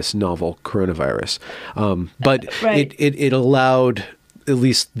this novel coronavirus. But it allowed at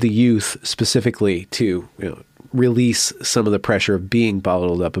least the youth specifically to, release some of the pressure of being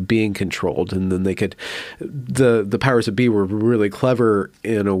bottled up, of being controlled. And then they could, the powers that be were really clever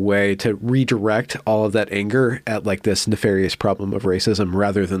in a way to redirect all of that anger at like this nefarious problem of racism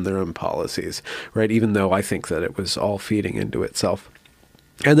rather than their own policies, right? Even though I think that it was all feeding into itself.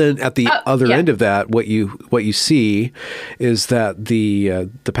 And then at the other end of that, what you see is that the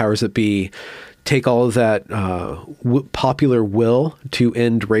powers that be take all of that popular will to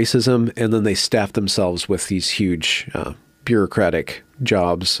end racism, and then they staff themselves with these huge bureaucratic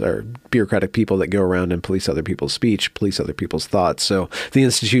jobs or bureaucratic people that go around and police other people's speech, police other people's thoughts. So the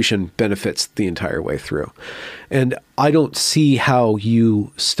institution benefits the entire way through. And I don't see how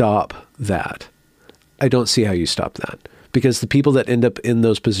you stop that. because the people that end up in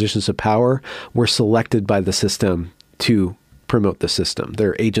those positions of power were selected by the system to promote the system.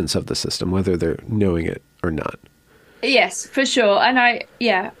 They're agents of the system, whether they're knowing it or not. Yes, for sure. And I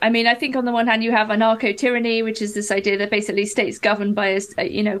think on the one hand, you have anarcho-tyranny, which is this idea that basically states governed by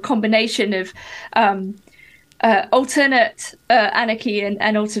a combination of alternate anarchy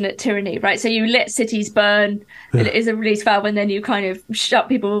and alternate tyranny, right? So you let cities burn is a release valve, and then you kind of shut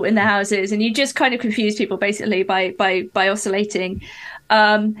people in their houses, and you just kind of confuse people basically by oscillating.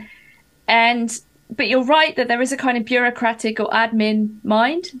 But you're right that there is a kind of bureaucratic or admin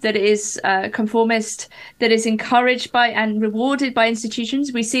mind that is conformist, that is encouraged by and rewarded by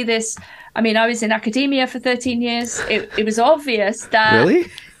institutions. We see this. I mean, I was in academia for 13 years. It was obvious that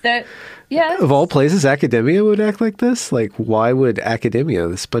really? Yeah. Of all places, academia would act like this? Like, why would academia,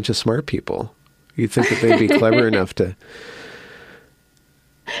 this bunch of smart people, you'd think that they'd be clever enough to...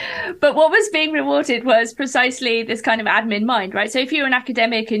 But what was being rewarded was precisely this kind of admin mind, right? So if you were an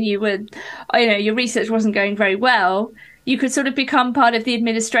academic and you were, your research wasn't going very well, you could sort of become part of the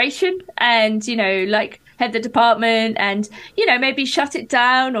administration and, like head the department and, maybe shut it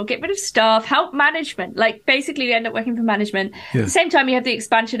down or get rid of staff, help management, like basically you end up working for management. Yeah. At the same time, you have the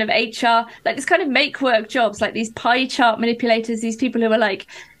expansion of HR, like this kind of make work jobs, like these pie chart manipulators, these people who are like,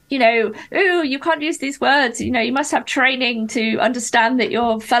 oh, you can't use these words. You must have training to understand that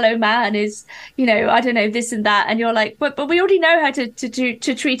your fellow man is, I don't know, this and that. And you're like, but we already know how to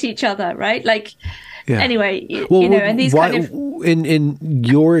treat each other, right? Like, yeah. Anyway, and these kind of... In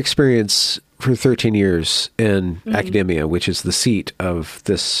your experience for 13 years in academia, which is the seat of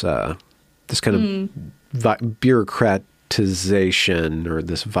this kind of bureaucratization or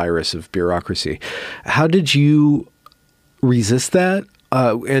this virus of bureaucracy, how did you resist that?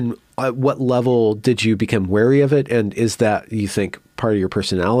 And at what level did you become wary of it? And is that, you think, part of your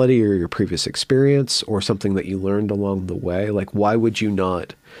personality or your previous experience or something that you learned along the way? Like, why would you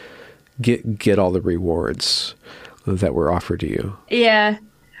not get all the rewards that were offered to you? Yeah,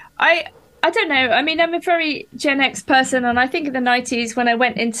 I don't know. I mean, I'm a very Gen X person, and I think in the 90s when I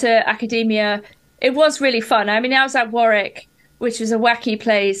went into academia, it was really fun. I mean, I was at Warwick, which was a wacky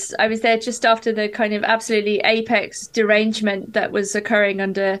place. I was there just after the kind of absolutely apex derangement that was occurring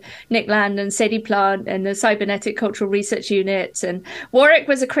under Nick Land and Sadie Plant and the Cybernetic Cultural Research Unit. And Warwick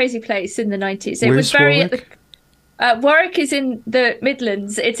was a crazy place in the 90s. Where's Warwick? Warwick is in the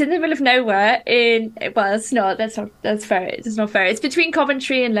Midlands. It's in the middle of nowhere. It's not. That's fair. It's not fair. It's between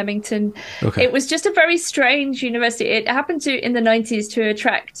Coventry and Leamington. Okay. It was just a very strange university. It happened in the 90s to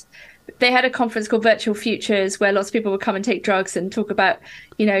attract. They had a conference called Virtual Futures where lots of people would come and take drugs and talk about,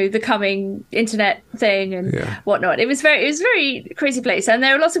 the coming internet thing and whatnot. It was a very crazy place. And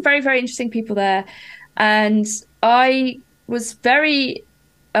there were lots of very, very interesting people there. And I was very,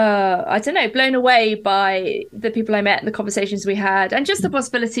 blown away by the people I met and the conversations we had and just the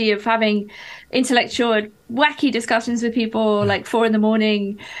possibility of having intellectual, wacky discussions with people like 4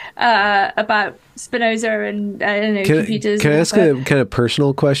 a.m. About Spinoza and computers. Can I ask a kind of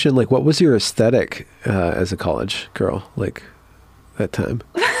personal question? Like, what was your aesthetic as a college girl, like that time?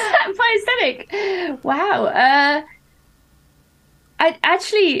 My aesthetic? Wow. I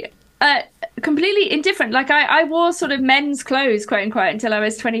actually completely indifferent. Like I wore sort of men's clothes, quote unquote, until I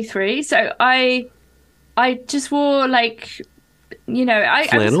was 23. So I just wore like, I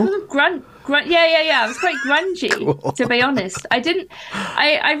was sort of grunt. Yeah. I was quite grungy, cool. To be honest.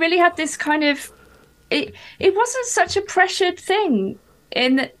 I really had this kind of, it wasn't such a pressured thing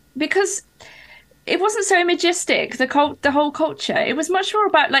because it wasn't so imagistic, the whole culture. It was much more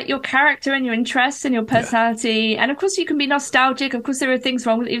about like your character and your interests and your personality. Yeah. And of course you can be nostalgic. Of course there are things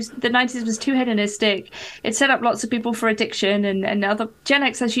wrong with it. The 90s was too hedonistic. It set up lots of people for addiction and other Gen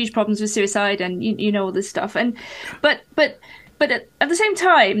X has huge problems with suicide and all this stuff. And but at the same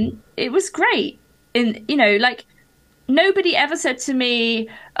time, it was great. And like nobody ever said to me,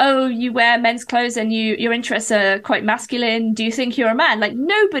 oh, you wear men's clothes and your interests are quite masculine. Do you think you're a man? Like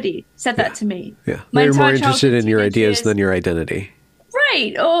nobody said that to me. Yeah. They're more interested in your ideas than your identity.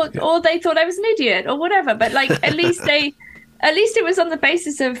 Right. Or they thought I was an idiot or whatever. But like, at least it was on the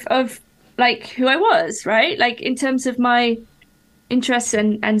basis of like who I was, right? Like in terms of my interests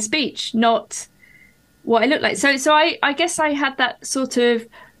and speech, not what I looked like. So I guess I had that sort of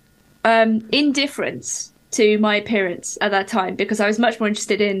indifference to my appearance at that time because I was much more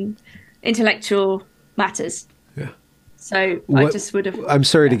interested in intellectual matters. Yeah. So I just would have... I'm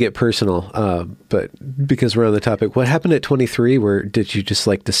sorry to get personal, but because we're on the topic, what happened at 23? Where did you just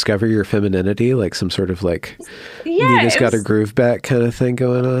like discover your femininity? Like some sort of like, Nina's got her groove back kind of thing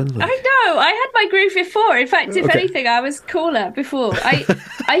going on? Like... I know. I had my groove before. In fact, if anything, I was cooler before.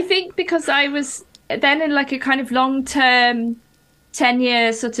 I think because I was then in like a kind of long-term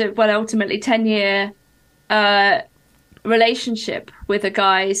 10-year sort of, well, ultimately 10-year relationship with a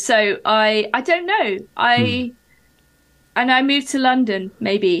guy. So I don't know. And I moved to London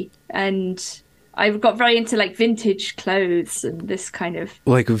maybe, and I got very into like vintage clothes and this kind of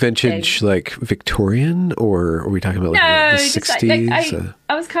like vintage thing. Like Victorian, or are we talking about like No, the just 60s?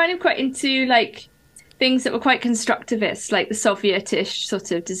 I was kind of quite into like things that were quite constructivist, like the Sovietish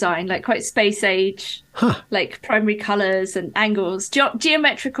sort of design, like quite space age, like primary colors and angles,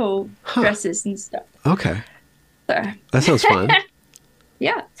 geometrical dresses and stuff. Okay. So. That sounds fun.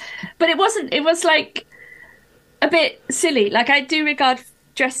 Yeah. But it was like a bit silly. Like I do regard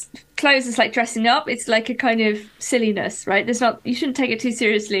clothes as like dressing up. It's like a kind of silliness, right? You shouldn't take it too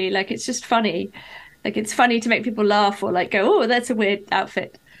seriously. Like it's just funny. Like it's funny to make people laugh or like go, oh, that's a weird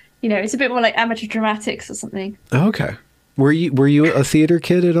outfit. You know, it's a bit more like amateur dramatics or something. Okay. Were you a theater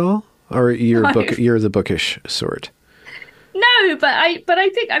kid at all? Or you're the bookish sort? No, but I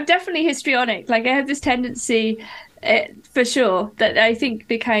think I'm definitely histrionic. Like I have this tendency, for sure, that I think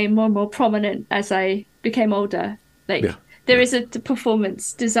became more and more prominent as I became older. Like there is a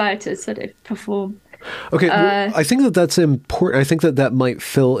performance desire to sort of perform. Okay, well, I think that's important. I think that might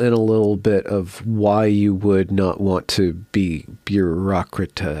fill in a little bit of why you would not want to be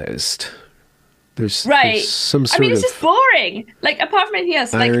bureaucratized. There's some sort of it's just boring. Like apart from anything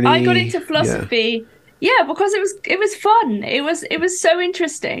else, irony, like I got into philosophy. Yeah, because it was fun. It was so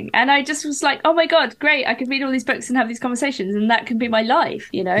interesting, and I just was like, oh my god, great! I could read all these books and have these conversations, and that can be my life,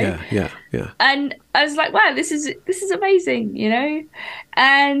 you know. Yeah. And I was like, wow, this is amazing, you know.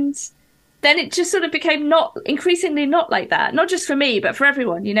 And then it just sort of became increasingly not like that. Not just for me, but for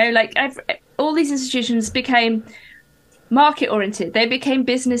everyone, you know. Like all these institutions became market oriented. They became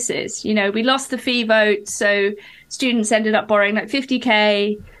businesses. You know, we lost the fee vote, so students ended up borrowing like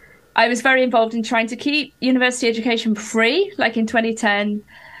 50K. I was very involved in trying to keep university education free, like in 2010.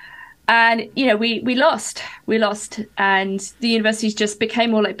 And, you know, we lost, and the universities just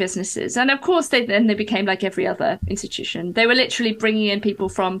became more like businesses. And of course, they became like every other institution. They were literally bringing in people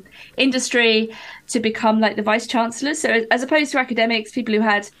from industry to become like the vice chancellors. So as opposed to academics, people who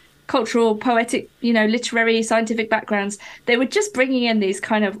had cultural, poetic, you know, literary, scientific backgrounds, they were just bringing in these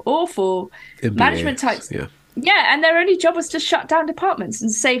kind of awful MBAs, management types. Yeah, and their only job was to shut down departments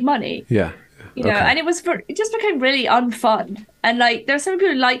and save money. Yeah. You know, and it just became really unfun. And like, there are some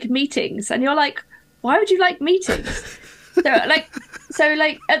people who like meetings, and you're like, why would you like meetings? So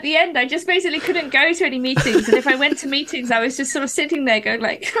like at the end, I just basically couldn't go to any meetings. And if I went to meetings, I was just sort of sitting there going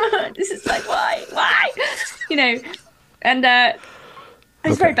like, this is like, why? You know, and it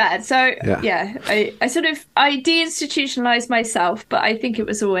was very bad. So I sort of, I deinstitutionalized myself, but I think it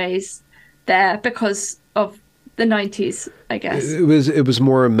was always there because of the 90s, I guess. It was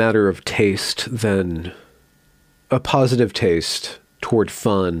more a matter of taste than a positive taste toward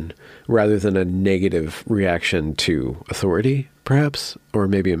fun rather than a negative reaction to authority, perhaps, or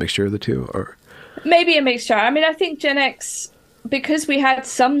maybe a mixture of the two, or maybe a mixture. I mean, I think Gen X, because we had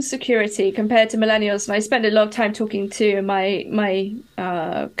some security compared to millennials, and I spent a lot of time talking to my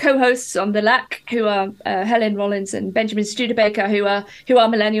co-hosts on the LAC, who are Helen Rollins and Benjamin Studebaker, who are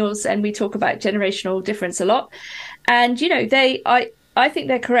millennials, and we talk about generational difference a lot. And you know, I think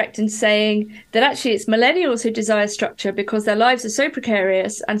they're correct in saying that actually it's millennials who desire structure because their lives are so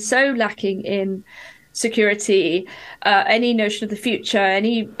precarious and so lacking in security, any notion of the future,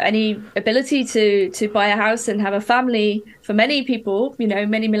 any ability to buy a house and have a family. For many people, you know,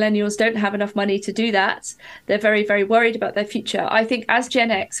 many millennials don't have enough money to do that. They're very, very worried about their future. I think as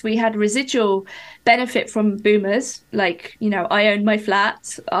Gen X, we had residual benefit from boomers. Like, you know, I owned my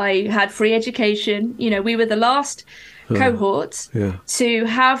flat, I had free education. You know, we were the last cohort to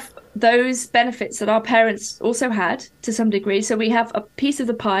have those benefits that our parents also had to some degree. So we have a piece of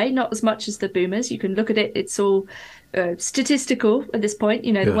the pie, not as much as the boomers. You can look at it, it's all statistical at this point,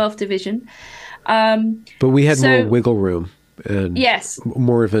 you know, the wealth division. But we had more wiggle room and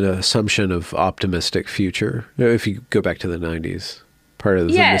more of an assumption of optimistic future. You know, if you go back to the 90s, part of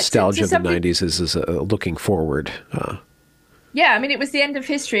the nostalgia of the 90s is looking forward. Yeah, I mean, it was the end of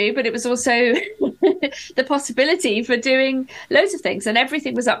history, but it was also the possibility for doing loads of things, and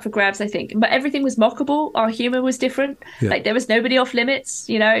everything was up for grabs, I think. But everything was mockable. Our humor was different. Like, there was nobody off limits.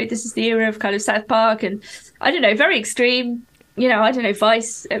 You know, this is the era of kind of South Park and, I don't know, very extreme, you know, I don't know,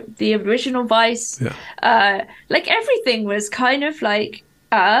 Vice, the original Vice. Like, everything was kind of like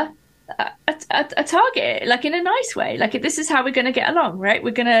a target, like in a nice way. Like, this is how we're going to get along, right?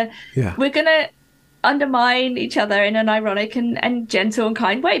 We're going to undermine each other in an ironic and gentle and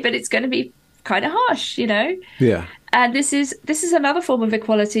kind way, but it's going to be kind of harsh, you know? And this is another form of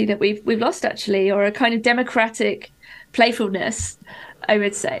equality that we've lost, actually, or a kind of democratic playfulness, I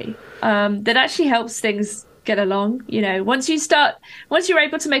would say, that actually helps things get along. You know, once you're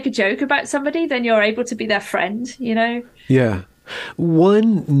able to make a joke about somebody, then you're able to be their friend, you know? Yeah.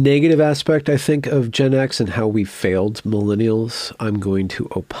 One negative aspect, I think, of Gen X and how we failed millennials, I'm going to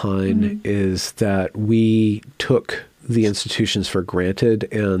opine, is that we took the institutions for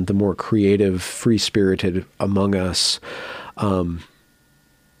granted, and the more creative, free-spirited among us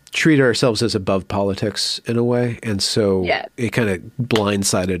treated ourselves as above politics in a way. And so it kind of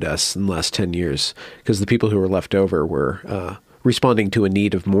blindsided us in the last 10 years, because the people who were left over were responding to a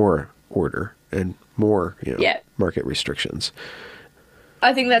need of more order and more market restrictions.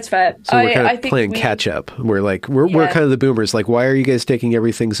 I think that's fair. So we're kind of playing catch up. We're like, we're kind of the boomers. Like, why are you guys taking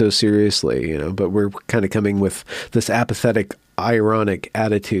everything so seriously? You know, but we're kind of coming with this apathetic, ironic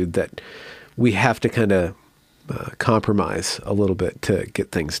attitude that we have to kind of compromise a little bit to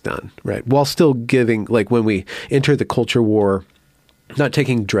get things done, right? While still giving, like when we enter the culture war, not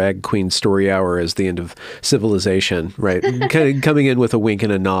taking drag queen story hour as the end of civilization, right? Kind of coming in with a wink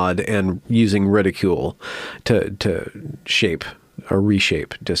and a nod and using ridicule to shape or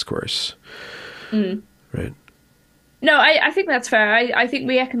reshape discourse. Right. No, I think that's fair. I think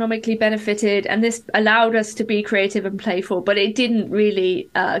we economically benefited, and this allowed us to be creative and playful, but it didn't really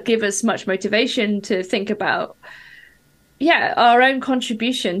give us much motivation to think about, our own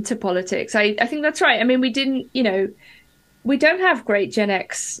contribution to politics. I think that's right. I mean, we didn't, we don't have great Gen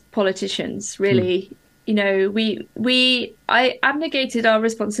X politicians, really. You know, I abnegated our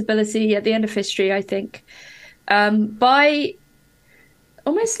responsibility at the end of history, I think, by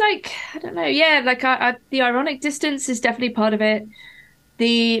almost like, I don't know, like the ironic distance is definitely part of it.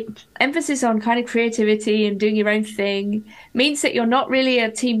 The emphasis on kind of creativity and doing your own thing means that you're not really a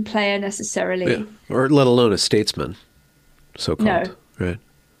team player necessarily. Or let alone a statesman, so-called. No. Right.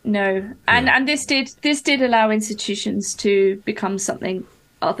 No. And this did allow institutions to become something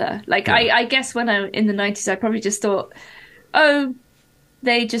other. Like, I guess when I in the 90s, I probably just thought, oh,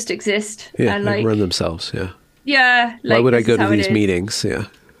 they just exist. Yeah, and they run themselves, Yeah. Like, why would I go to these meetings? Yeah.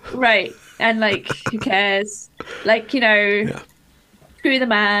 Right. And like, who cares? Like, screw the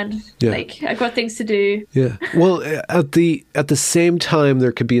man. Yeah. Like, I've got things to do. Yeah. Well, at the same time,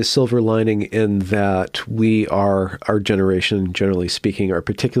 there could be a silver lining in that our generation, generally speaking, are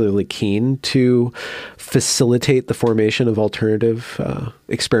particularly keen to facilitate the formation of alternative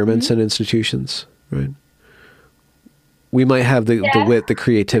experiments and institutions, right? We might have the wit, the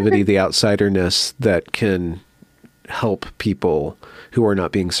creativity, the outsiderness that can help people who are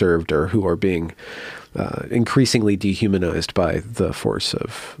not being served or who are being increasingly dehumanized by the force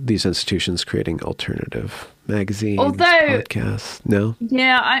of these institutions creating alternative magazines, podcasts. No?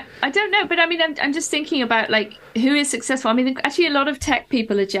 Yeah, I don't know. But I mean, I'm just thinking about like who is successful. I mean, actually a lot of tech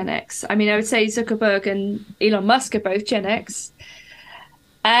people are Gen X. I mean, I would say Zuckerberg and Elon Musk are both Gen X.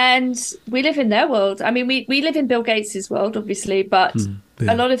 And we live in their world. I mean, we live in Bill Gates's world, obviously, but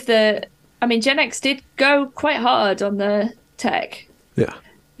a lot of Gen X did go quite hard on the tech, the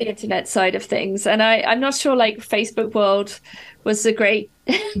internet side of things. And I'm not sure, like, Facebook world was the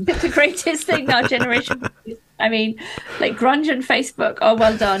greatest thing our generation. I mean, like grunge and Facebook. Oh,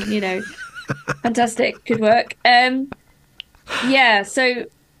 well done, fantastic, good work. So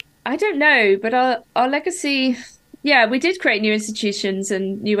I don't know, but our legacy. Yeah, we did create new institutions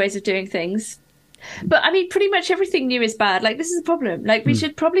and new ways of doing things. But I mean, pretty much everything new is bad. Like, this is a problem. Like, we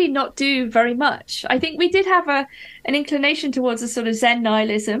should probably not do very much. I think we did have an inclination towards a sort of Zen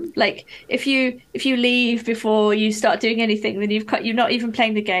nihilism. Like, if you leave before you start doing anything, then you're not even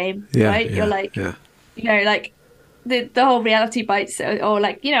playing the game, right? You're like, like the whole reality bites, or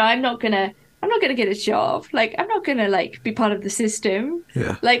like, I'm not gonna get a job. Like, I'm not gonna like be part of the system.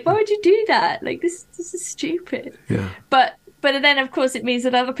 Yeah. Like, why would you do that? Like, this is stupid. Yeah. But then of course it means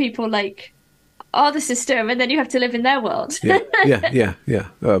that other people like are the system, and then you have to live in their world. Yeah.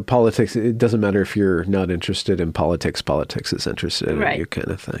 Politics. It doesn't matter if you're not interested in politics. Politics is interested in you,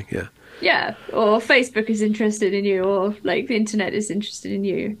 kind of thing. Yeah. Yeah. Or Facebook is interested in you, or like the internet is interested in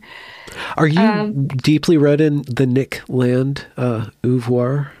you. Are you deeply read in the Nick Land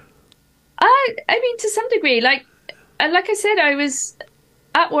oeuvre? I mean, to some degree, like I said, I was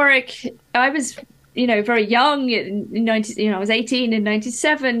at work. I was, very young in 90. I was 18 in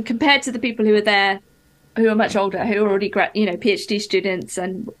 97, compared to the people who were there, who were much older, who were already, PhD students.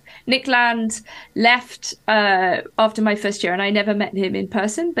 And Nick Land left after my first year, and I never met him in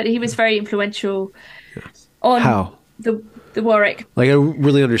person, but he was very influential. On How? the Warwick. Like, I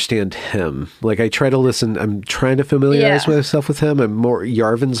really understand him. Like, I try to listen. I'm trying to familiarize myself with him.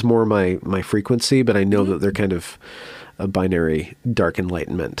 Yarvan's more my frequency, but I know that they're kind of a binary dark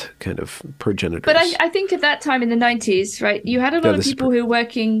enlightenment kind of progenitors. But I think at that time in the 90s, right, you had a lot of people who were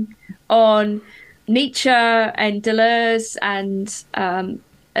working on Nietzsche and Deleuze and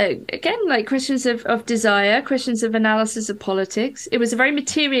again, like questions of desire, questions of analysis of politics. It was a very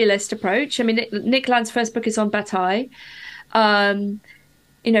materialist approach. I mean, Nick Land's first book is on Bataille.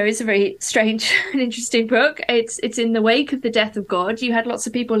 It's a very strange and interesting book. It's in the wake of the death of God. You had lots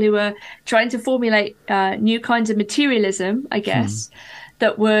of people who were trying to formulate new kinds of materialism, I guess,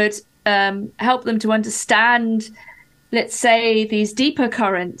 that would help them to understand, let's say, these deeper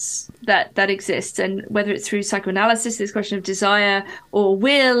currents that exist, and whether it's through psychoanalysis, this question of desire or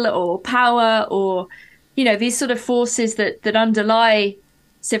will or power or, these sort of forces that underlie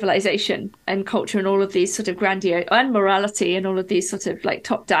civilization and culture and all of these sort of grandiose, and morality and all of these sort of like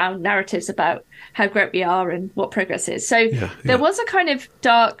top-down narratives about how great we are and what progress is. So there was a kind of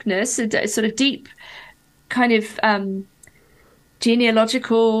darkness, a sort of deep kind of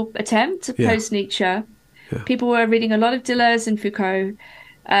genealogical attempt post-Nietzsche. Yeah. People were reading a lot of Deleuze and Foucault.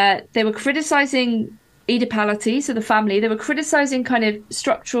 They were criticizing Oedipality, so the family. They were criticizing kind of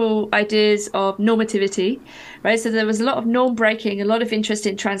structural ideas of normativity, right? So there was a lot of norm breaking, a lot of interest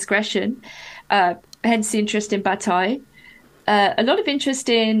in transgression, hence the interest in Bataille, a lot of interest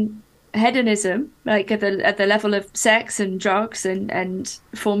in hedonism, like at the level of sex and drugs and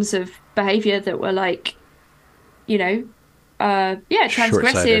forms of behavior that were like,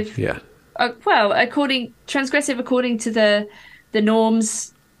 transgressive. Yeah. Transgressive according to the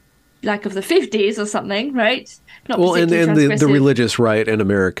norms, like of the 50s or something, right? Not and the religious right in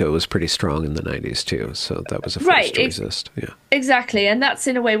America was pretty strong in the 90s too, so that was a force to resist. Yeah, exactly, and that's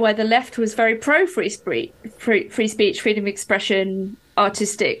in a way why the left was very pro free speech, freedom of expression,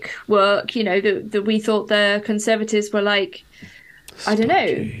 artistic work. That we thought the conservatives were like, I don't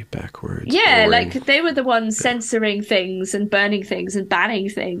know, backwards. Yeah, boring. Like they were the ones censoring things and burning things and banning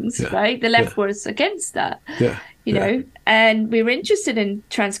things, right? The left was against that. Yeah. And we were interested in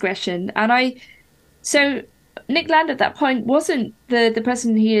transgression. And so Nick Land at that point wasn't the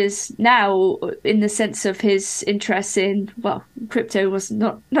person he is now in the sense of his interest in, crypto was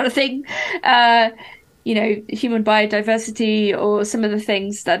not a thing, human biodiversity or some of the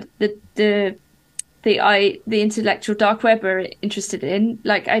things that the intellectual dark web are interested in.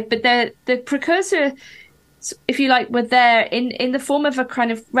 But the precursor, if you like, were there in the form of a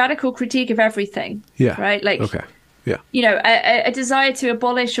kind of radical critique of everything. Yeah. Right. Like. Okay. Yeah. A desire to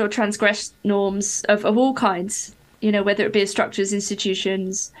abolish or transgress norms of all kinds. Whether it be structures,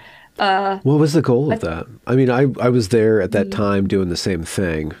 institutions. What was the goal of that? I mean, I was there at that time doing the same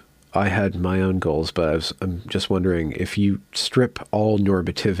thing. I had my own goals, but I'm just wondering, if you strip all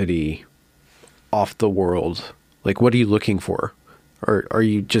normativity off the world, like, what are you looking for? Or do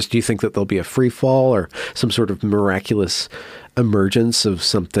you think that there'll be a free fall or some sort of miraculous emergence of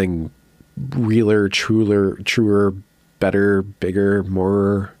something realer, truer, better, bigger,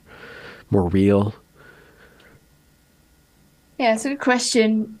 more real? Yeah, it's a good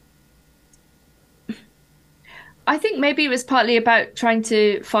question. I think maybe it was partly about trying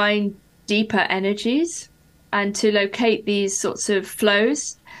to find deeper energies and to locate these sorts of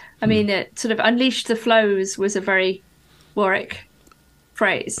flows. I mean, it sort of unleash the flows was a very Warwick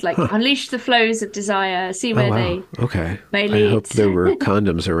phrase, like unleash the flows of desire, see where they may lead. I hope there were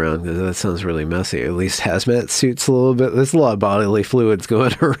condoms around, because that sounds really messy. At least hazmat suits a little bit. There's a lot of bodily fluids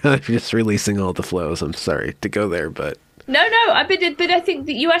going around, just releasing all the flows. I'm sorry to go there, but... No, but I think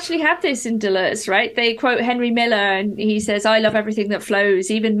that you actually have this in Deleuze, right? They quote Henry Miller, and he says, "I love everything that flows,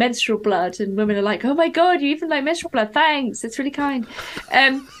 even menstrual blood." And women are like, "Oh my God, you even like menstrual blood? Thanks, it's really kind."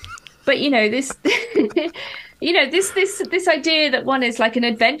 But this, this idea that one is like an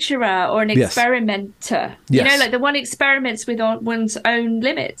adventurer or an experimenter. Yes. Like the one experiments with one's own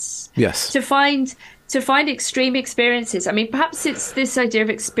limits. Yes. To find extreme experiences. I mean, perhaps it's this idea of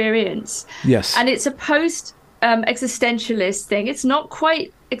experience. Yes. And it's a existentialist thing. It's not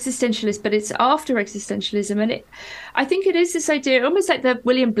quite existentialist, but it's after existentialism, and I think it is this idea, almost like the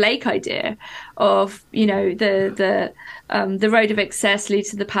William Blake idea of the road of excess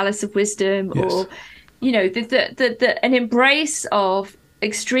leads to the palace of wisdom, or an embrace of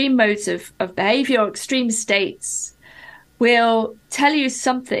extreme modes of behavior or extreme states will tell you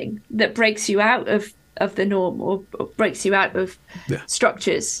something that breaks you out of the norm or breaks you out of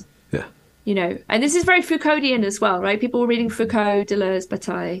structures. And this is very Foucauldian as well, right? People were reading Foucault, Deleuze,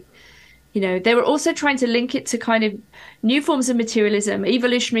 Bataille. They were also trying to link it to kind of new forms of materialism,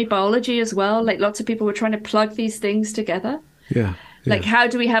 evolutionary biology as well. Like lots of people were trying to plug these things together. Yeah. Like, how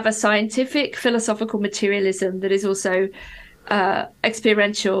do we have a scientific, philosophical materialism that is also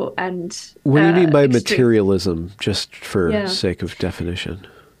experiential and what do you mean by extreme? Materialism, just for sake of definition?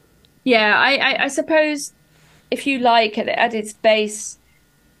 Yeah, I suppose if you like, at its base,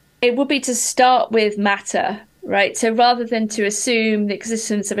 it would be to start with matter, right? So rather than to assume the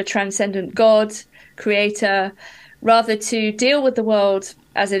existence of a transcendent God, creator, rather to deal with the world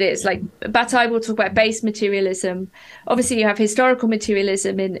as it is. Like Bataille will talk about base materialism. Obviously, you have historical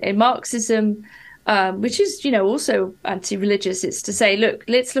materialism in Marxism, which is, also anti-religious. It's to say, look,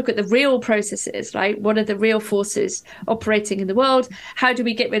 let's look at the real processes, right? What are the real forces operating in the world? How do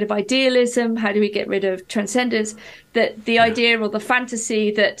we get rid of idealism? How do we get rid of transcendence? That the idea or the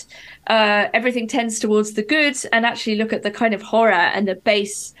fantasy that everything tends towards the good, and actually look at the kind of horror and the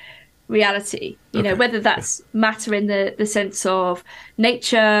base reality, whether that's matter in the sense of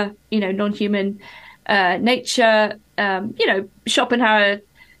nature, non-human nature. Schopenhauer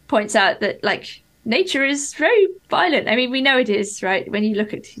points out that like nature is very violent. I mean, we know it is, right? When you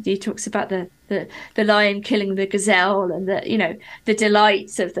look at, he talks about the lion killing the gazelle and the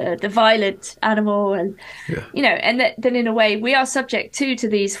delights of the violent animal, and and then in a way we are subject to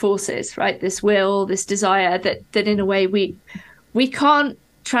these forces, right? This will, this desire that in a way we can't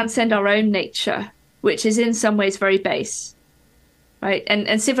transcend our own nature, which is in some ways very base, right?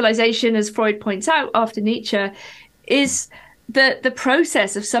 And civilization, as Freud points out after Nietzsche, is the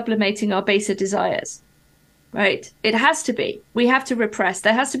process of sublimating our baser desires, right? It has to be. We have to repress.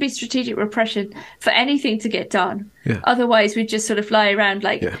 There has to be strategic repression for anything to get done. Yeah. Otherwise, we just sort of fly around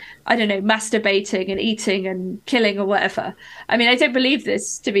like, I don't know, masturbating and eating and killing or whatever. I mean, I don't believe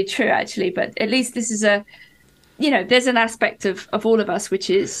this to be true, actually, but at least this is there's an aspect of all of us, which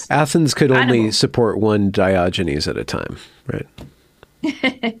is Athens could only support one Diogenes at a time, right?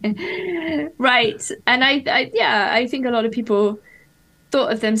 Right. And I think a lot of people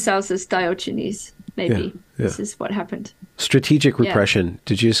thought of themselves as Diogenes. Maybe this is what happened. Strategic repression.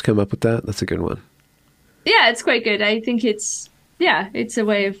 Did you just come up with that? That's a good one. Yeah, it's quite good. I think it's a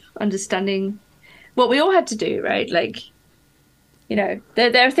way of understanding what we all had to do, right? Like, there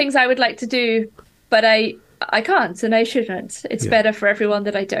are things I would like to do, but I can't and I shouldn't. It's better for everyone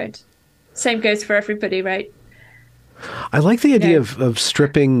that I don't. Same goes for everybody, right? I like the idea of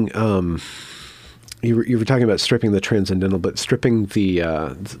stripping. You were talking about stripping the transcendental, but stripping the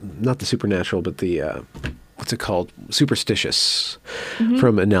not the supernatural, but the what's it called, superstitious,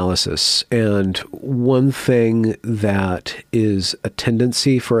 from analysis. And one thing that is a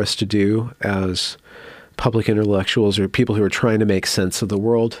tendency for us to do as public intellectuals or people who are trying to make sense of the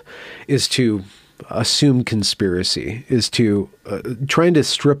world is to assume conspiracy, is to trying to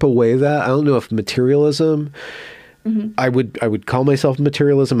strip away that. I don't know if materialism. I would call myself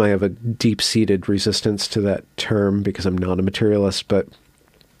materialism. I have a deep-seated resistance to that term because I'm not a materialist. But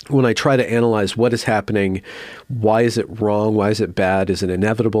when I try to analyze what is happening, why is it wrong? Why is it bad? Is it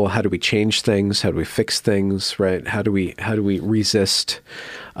inevitable? How do we change things? How do we fix things? Right? How do we resist?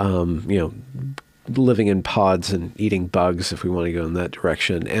 Living in pods and eating bugs, if we want to go in that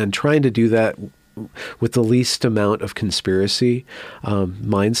direction, and trying to do that with the least amount of conspiracy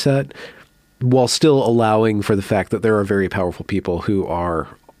mindset, while still allowing for the fact that there are very powerful people who are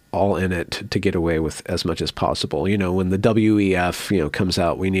all in it to get away with as much as possible. When the WEF, comes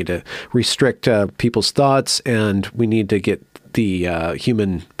out, we need to restrict people's thoughts, and we need to get the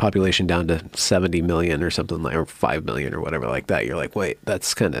human population down to 70 million or something, like, or 5 million or whatever like that. You're like, wait,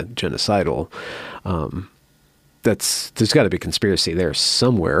 that's kind of genocidal. There's got to be conspiracy there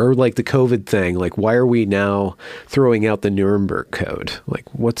somewhere. Or like the COVID thing, like why are we now throwing out the Nuremberg Code? Like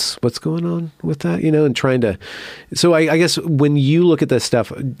what's going on with that, and trying to, so I guess when you look at this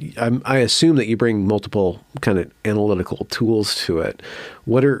stuff, I assume that you bring multiple kind of analytical tools to it.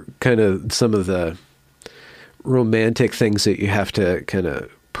 What are kind of some of the romantic things that you have to kind of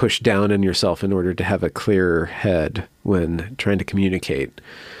push down in yourself in order to have a clearer head when trying to communicate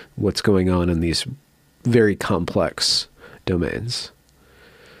what's going on in these very complex domains?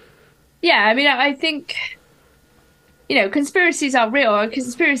 Yeah, I mean, I think, conspiracies are real. A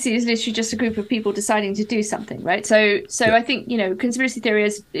conspiracy is literally just a group of people deciding to do something, right? So I think, conspiracy theory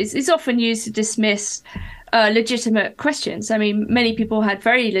is often used to dismiss legitimate questions. I mean, many people had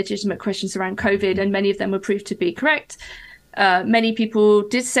very legitimate questions around COVID, and many of them were proved to be correct. Many people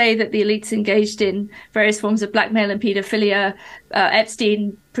did say that the elites engaged in various forms of blackmail and paedophilia.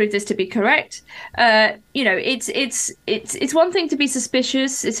 Epstein proved this to be correct. It's one thing to be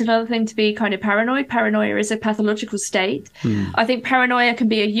suspicious. It's another thing to be kind of paranoid. Paranoia is a pathological state. I think paranoia can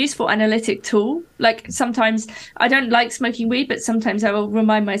be a useful analytic tool. Like sometimes I don't like smoking weed, but sometimes I will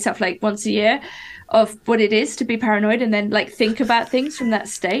remind myself like once a year of what it is to be paranoid, and then like think about things from that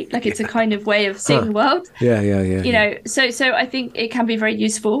state. Like it's a kind of way of seeing the world. So I think it can be very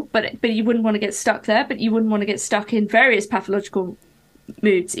useful, but you wouldn't want to get stuck there. But you wouldn't want to get stuck in various pathological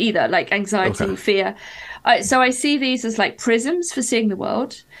moods either, like anxiety, fear. So I see these as like prisms for seeing the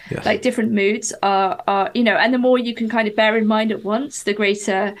world. Like different moods are and the more you can kind of bear in mind at once, the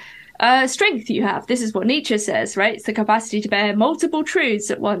greater strength you have. This is what Nietzsche says, right? It's the capacity to bear multiple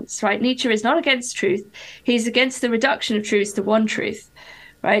truths at once, right? Nietzsche is not against truth. He's against the reduction of truths to one truth,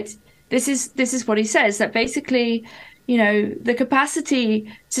 right? This is what he says, that basically, the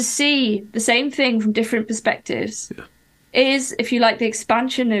capacity to see the same thing from different perspectives is, if you like, the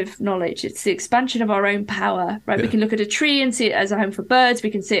expansion of knowledge. It's the expansion of our own power, right? We can look at a tree and see it as a home for birds. We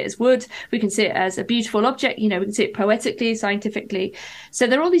can see it as wood. We can see it as a beautiful object. We can see it poetically, scientifically. So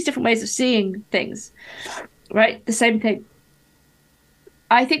there are all these different ways of seeing things, right? The same thing.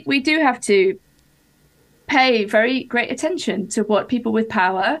 I think we do have to pay very great attention to what people with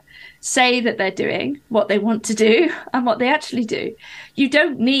power say that they're doing, what they want to do, and what they actually do. You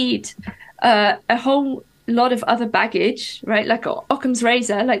don't need a whole lot of other baggage, right? Like Occam's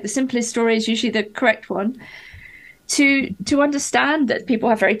razor, like the simplest story is usually the correct one, to understand that people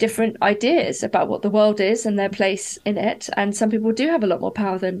have very different ideas about what the world is and their place in it, and some people do have a lot more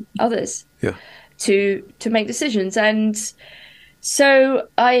power than others to make decisions. And so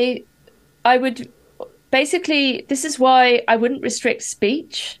I would basically, this is why I wouldn't restrict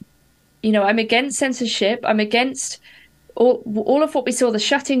speech. I'm against censorship. I'm against all of what we saw, the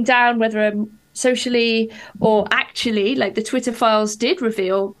shutting down, whether socially or actually, like the Twitter files did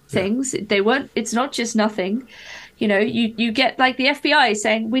reveal things. It's not just nothing. You get like the FBI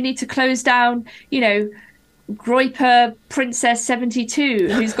saying we need to close down, Groiper Princess 72,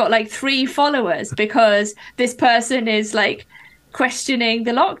 who's got like 3 followers because this person is like questioning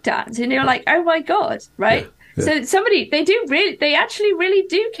the lockdowns, and you're like, oh my God, right? So they actually really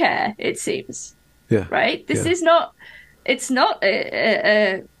do care, it seems. Right? This is not, it's not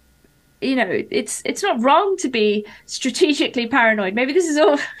it's not wrong to be strategically paranoid. Maybe this is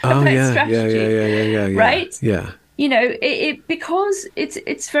all about strategy. Right? Because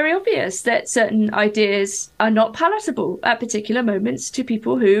it's very obvious that certain ideas are not palatable at particular moments to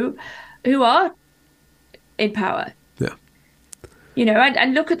people who are in power.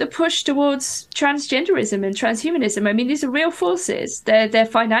 And look at the push towards transgenderism and transhumanism. I mean, these are real forces. They're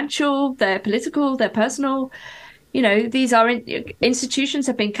financial, they're political, they're personal. These are institutions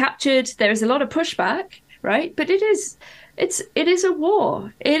have been captured. There is a lot of pushback, right? But it is a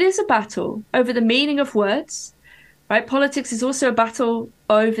war. It is a battle over the meaning of words, right? Politics is also a battle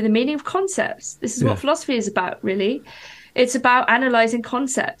over the meaning of concepts. This is what philosophy is about, really. It's about analyzing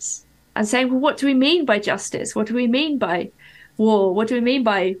concepts and saying, well, what do we mean by justice? What do we mean by war? What do we mean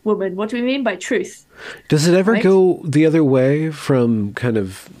by woman? What do we mean by truth? Does it ever go the other way from kind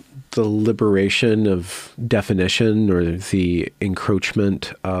of the liberation of definition or the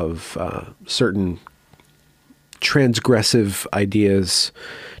encroachment of certain transgressive ideas?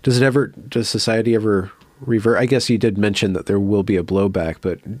 Does society ever revert? I guess you did mention that there will be a blowback,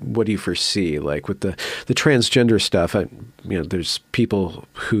 but what do you foresee? Like with the transgender stuff, there's people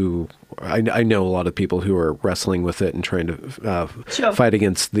who I know a lot of people who are wrestling with it and trying to fight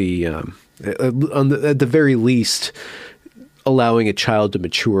against the at the very least, allowing a child to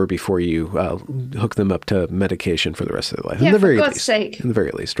mature before you hook them up to medication for the rest of their life. Yeah, in the very for God's least, sake. In the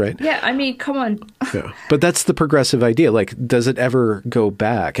very least, right? Yeah, I mean, come on. Yeah. But that's the progressive idea. Like, does it ever go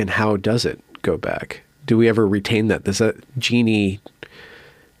back, and how does it go back? Do we ever retain that? Does that genie,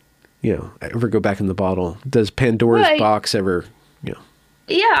 ever go back in the bottle? Does Pandora's box ever,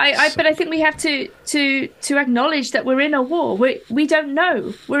 Yeah, but I think we have to acknowledge that we're in a war. We don't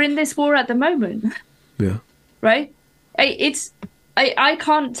know. We're in this war at the moment. Yeah. Right? I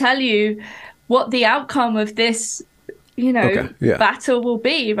can't tell you what the outcome of this, battle will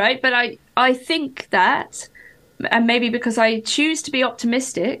be, right? But I think that, and maybe because I choose to be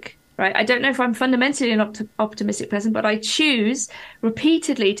optimistic, right? I don't know if I'm fundamentally an optimistic person, but I choose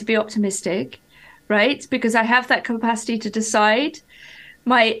repeatedly to be optimistic, right? Because I have that capacity to decide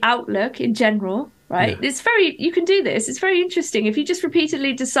my outlook in general, right? Yeah. You can do this. It's very interesting. If you just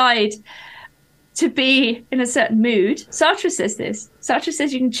repeatedly decide to be in a certain mood. Sartre says this. Sartre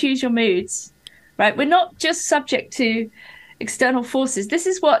says you can choose your moods, right? We're not just subject to external forces. This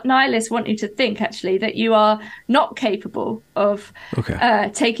is what nihilists want you to think, actually, that you are not capable of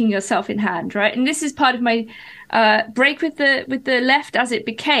taking yourself in hand, right? And this is part of my break with the left as it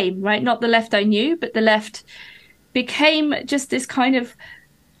became, right? Not the left I knew, but the left became just this kind of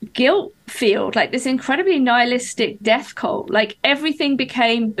guilt field, like this incredibly nihilistic death cult. Like everything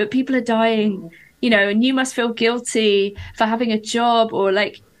became, but people are dying, you know, and you must feel guilty for having a job or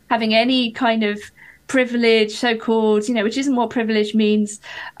like having any kind of privilege, so-called, you know, which isn't what privilege means.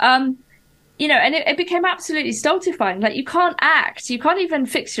 You know, and it became absolutely stultifying. Like you can't act, you can't even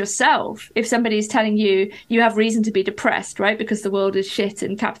fix yourself if somebody's telling you you have reason to be depressed, right? Because the world is shit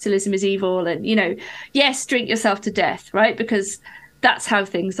and capitalism is evil, and, you know, yes, drink yourself to death, right? Because that's how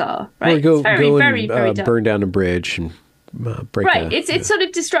things are, right? Or go, it's very, go very, and very burn down a bridge and break. Right, it's sort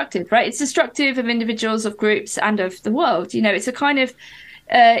of destructive, right? It's destructive of individuals, of groups, and of the world. You know, it's a kind of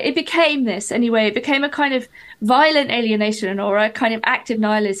it became this anyway. It became a kind of violent alienation or a kind of active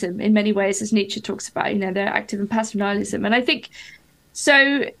nihilism in many ways, as Nietzsche talks about. You know, the active and passive nihilism, and I think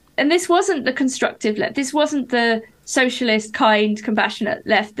so. And this wasn't the constructive left. This wasn't the socialist, kind, compassionate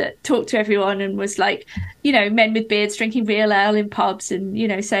left that talked to everyone and was like, you know, men with beards drinking real ale in pubs and, you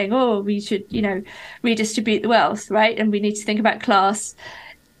know, saying, oh, we should, you know, redistribute the wealth, right? And we need to think about class.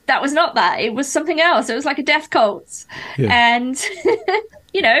 That was not that. It was something else. It was like a death cult. Yeah. And,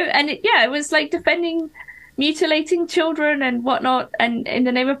 you know, and it was like defending mutilating children and whatnot, and in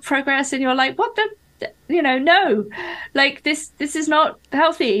the name of progress. And you're like, what the? You know, no, like this is not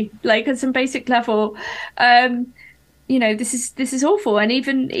healthy, like at some basic level. You know, this is awful and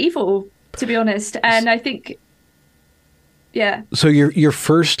even evil, to be honest. And I think, yeah. So your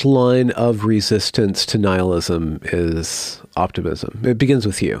first line of resistance to nihilism is optimism. It begins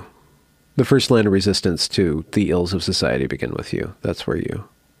with you. The first line of resistance to the ills of society begin with you. That's where you...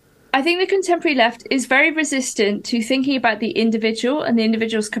 I think the contemporary left is very resistant to thinking about the individual and the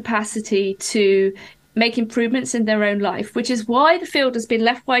individual's capacity to make improvements in their own life, which is why the field has been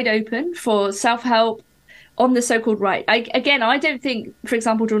left wide open for self-help on the so-called right. I don't think, for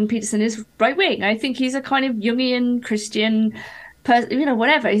example, Jordan Peterson is right-wing. I think he's a kind of Jungian Christian person, you know,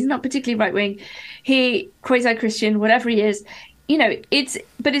 whatever. He's not particularly right-wing. He quasi-Christian, whatever he is. You know, it's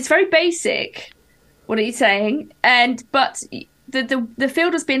very basic, what he's saying, but the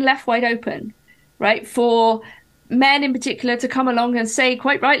field has been left wide open, right, for men in particular to come along and say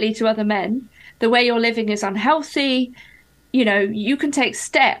quite rightly to other men, the way you're living is unhealthy. You know, you can take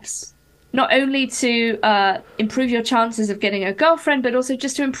steps not only to improve your chances of getting a girlfriend, but also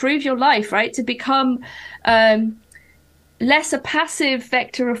just to improve your life, right, to become less a passive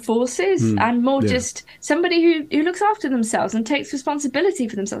vector of forces and more just somebody who looks after themselves and takes responsibility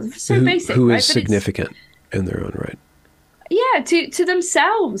for themselves. It's so basic, who right? is significant in their own right. Yeah, to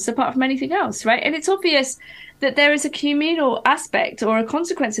themselves, apart from anything else, right? And it's obvious that there is a communal aspect or a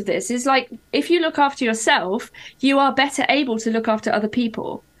consequence of this. Is like, if you look after yourself, you are better able to look after other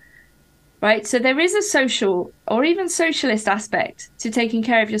people, right? So there is a social or even socialist aspect to taking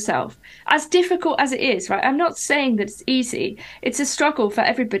care of yourself, as difficult as it is, right? I'm not saying that it's easy. It's a struggle for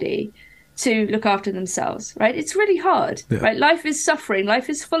everybody to look after themselves, right? It's really hard, right? Life is suffering. Life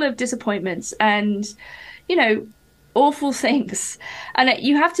is full of disappointments and, you know, awful things, and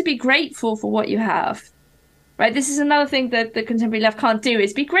you have to be grateful for what you have, right? This is another thing that the contemporary left can't do,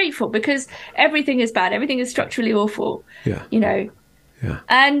 is be grateful, because everything is bad, everything is structurally awful, you know.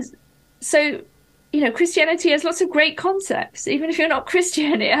 And so, you know, Christianity has lots of great concepts. Even if you're not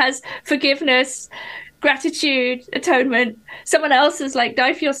Christian, it has forgiveness, gratitude, atonement. Someone else is like,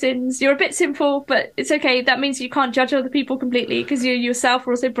 die for your sins. You're a bit sinful, but it's okay. That means you can't judge other people completely because you yourself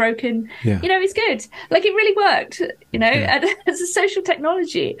are also broken. You know, it's good. Like, it really worked, you know, as a social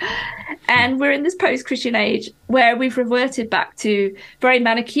technology. And we're in this post-Christian age where we've reverted back to very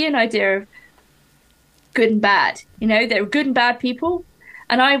Manichaean idea of good and bad. You know, there are good and bad people.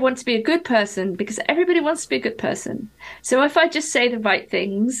 And I want to be a good person because everybody wants to be a good person. So if I just say the right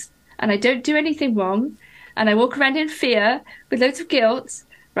things and I don't do anything wrong, and I walk around in fear with loads of guilt,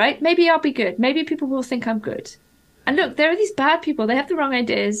 right? Maybe I'll be good. Maybe people will think I'm good. And look, there are these bad people. They have the wrong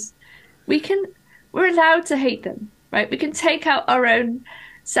ideas. We're allowed to hate them, right? We can take out our own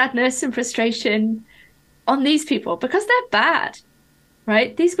sadness and frustration on these people because they're bad,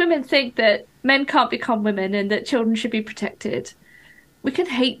 right? These women think that men can't become women and that children should be protected. We can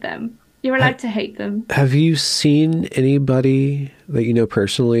hate them. You're allowed to hate them. Have you seen anybody that you know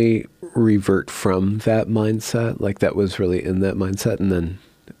personally revert from that mindset? Like, that was really in that mindset and then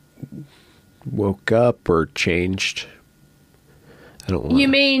woke up or changed? I don't want. You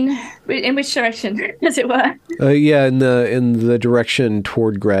mean in which direction, as it were? Yeah, in the direction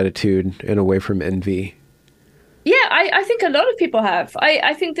toward gratitude and away from envy. Yeah, I think a lot of people have.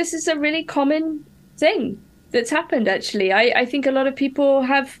 I think this is a really common thing that's happened, actually. I think a lot of people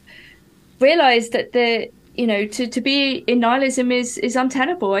have realized that to be in nihilism is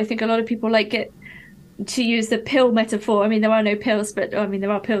untenable. I think a lot of people get to use the pill metaphor. I mean, there are no pills, but I mean,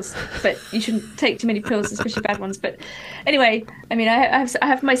 there are pills, but you shouldn't take too many pills, especially bad ones. But anyway, I mean, I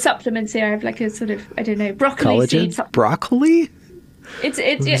have my supplements here. I have a sort of, I don't know, broccoli collagen? seed. Broccoli? It's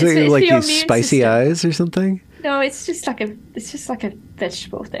like for these spicy system. eyes or something? No, it's just like a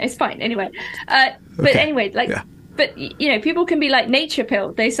vegetable thing. It's fine anyway. But anyway, but people can be like nature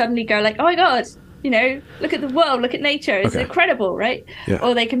pill. They suddenly go like, oh my god, look at the world, look at nature. It's incredible, right? Yeah.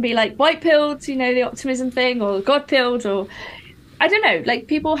 Or they can be like white pilled, the optimism thing, or God pilled, or I don't know. Like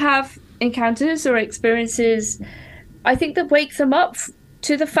people have encounters or experiences, I think, that wake them up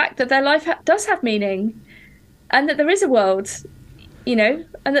to the fact that their life does have meaning, and that there is a world,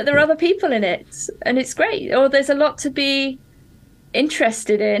 and that there are other people in it, and it's great. Or there's a lot to be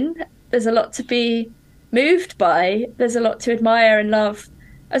interested in. There's a lot to be moved by. There's a lot to admire and love,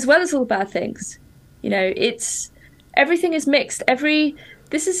 as well as all the bad things. It's everything is mixed. We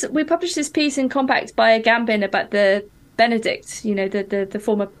published this piece in Compact by Agamben about the Benedict, the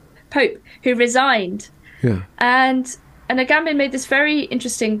former Pope who resigned. Yeah. And Agamben made this very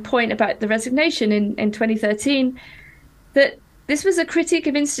interesting point about the resignation in 2013, that this was a critique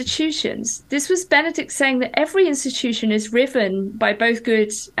of institutions. This was Benedict saying that every institution is riven by both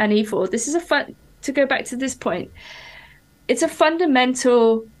good and evil. This is to go back to this point, it's a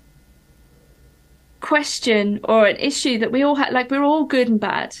fundamental question or an issue that we all have, we're all good and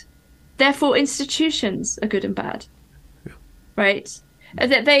bad. Therefore, institutions are good and bad, right?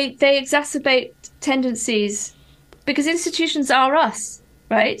 That they exacerbate tendencies because institutions are us,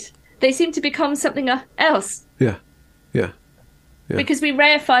 right? They seem to become something else. Yeah. Because we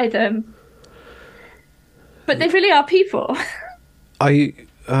reify them, but they really are people. I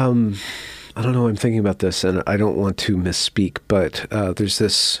don't know. I'm thinking about this, and I don't want to misspeak, but there's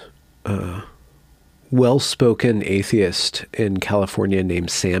this well-spoken atheist in California named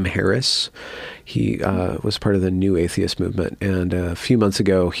Sam Harris. He was part of the New Atheist movement, and a few months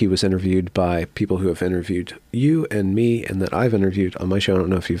ago, he was interviewed by people who have interviewed you and me, and that I've interviewed on my show. I don't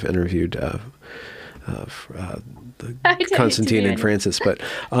know if you've interviewed Constantine and Francis, but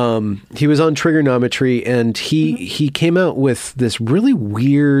he was on Trigonometry, and he came out with this really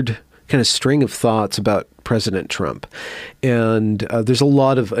weird kind of string of thoughts about President Trump. And there's a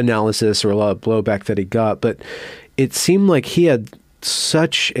lot of analysis or a lot of blowback that he got, but it seemed like he had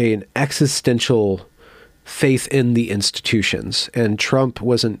such an existential faith in the institutions, and Trump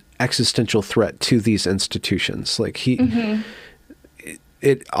was an existential threat to these institutions. Like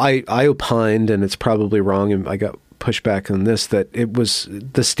I opined, and it's probably wrong, and I got pushback on this, that it was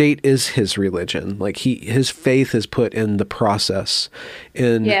the state is his religion. Like his faith is put in the process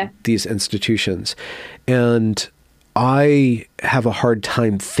in these institutions. And I have a hard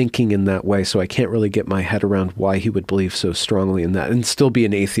time thinking in that way, so I can't really get my head around why he would believe so strongly in that and still be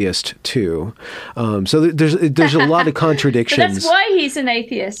an atheist too. So there's a lot of contradictions. But that's why he's an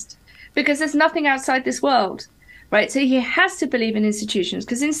atheist, because there's nothing outside this world, right? So he has to believe in institutions,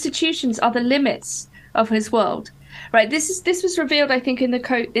 because institutions are the limits of his world. Right. This was revealed, I think, in the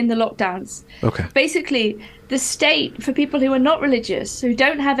lockdowns. Okay. Basically, the state, for people who are not religious, who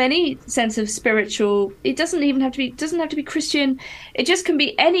don't have any sense of spiritual, it doesn't have to be Christian. It just can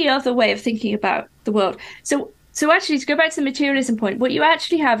be any other way of thinking about the world. So actually, to go back to the materialism point, what you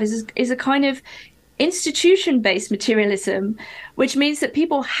actually have is a kind of institution-based materialism, which means that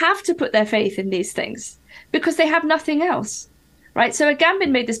people have to put their faith in these things because they have nothing else. Right. So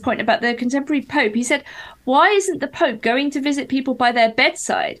Agamben made this point about the contemporary Pope. He said, why isn't the Pope going to visit people by their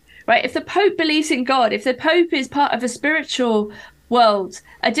bedside? Right. If the Pope believes in God, if the Pope is part of a spiritual world,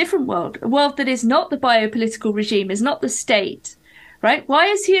 a different world, a world that is not the biopolitical regime, is not the state. Right. Why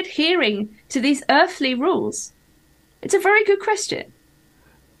is he adhering to these earthly rules? It's a very good question.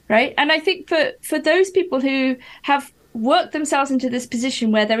 Right. And I think for those people who have worked themselves into this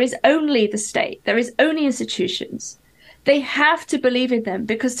position where there is only the state, there is only institutions, they have to believe in them,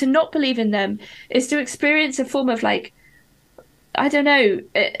 because to not believe in them is to experience a form of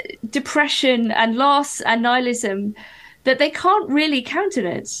depression and loss and nihilism that they can't really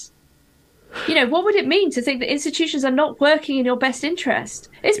countenance. What would it mean to think that institutions are not working in your best interest?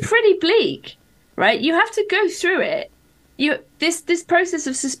 It's pretty bleak, right? You have to go through it. This process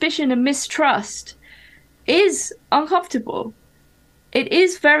of suspicion and mistrust is uncomfortable. It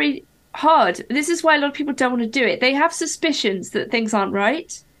is very hard. This is why a lot of people don't want to do it. They have suspicions that things aren't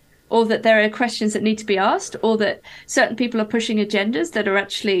right, or that there are questions that need to be asked, or that certain people are pushing agendas that are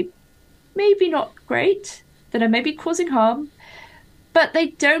actually maybe not great. that are maybe causing harm, but they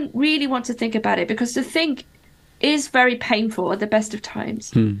don't really want to think about it, because to think is very painful at the best of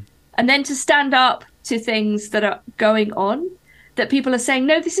times. And then to stand up to things that are going on, that people are saying,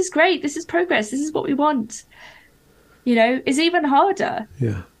 no, this is great, this is progress, this is what we want, is even harder.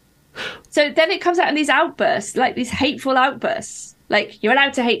 Yeah. So then it comes out in these outbursts, like these hateful outbursts. Like, you're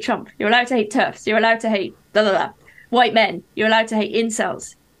allowed to hate Trump, you're allowed to hate TERFs, you're allowed to hate blah, blah, blah. White men, you're allowed to hate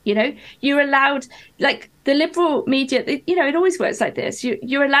incels, You're allowed, like, the liberal media, it always works like this.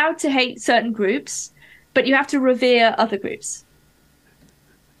 You're allowed to hate certain groups, but you have to revere other groups.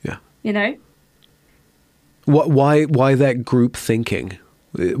 Yeah. Why that group thinking?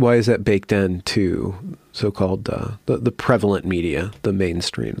 Why is that baked into so-called the prevalent media, the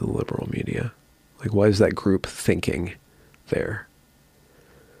mainstream, the liberal media? Like, why is that group thinking there?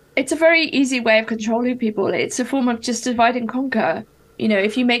 It's a very easy way of controlling people. It's a form of just divide and conquer.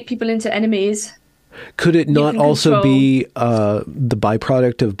 If you make people into enemies. Could it not also be the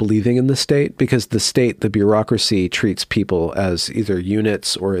byproduct of believing in the state? Because the state, the bureaucracy, treats people as either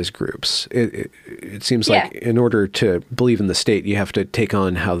units or as groups. It seems like in order to believe in the state, you have to take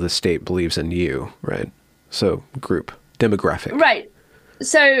on how the state believes in you, right? So group, demographic. Right.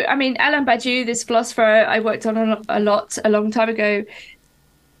 So, I mean, Alain Badiou, this philosopher I worked on a long time ago,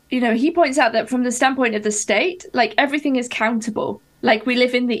 he points out that from the standpoint of the state, like, everything is countable. Like, we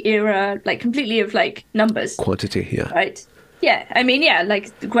live in the era, like, completely of, like, numbers. Quantity, yeah. Right? Yeah. I mean, yeah,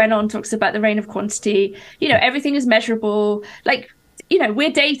 like, Guénon talks about the reign of quantity. Everything is measurable. Like, we're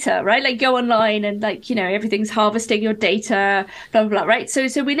data, right? Like, go online and, like, everything's harvesting your data, blah, blah, blah, right? So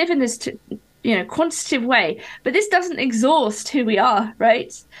we live in this, quantitative way. But this doesn't exhaust who we are,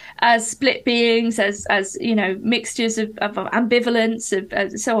 right? As split beings, as mixtures of ambivalence,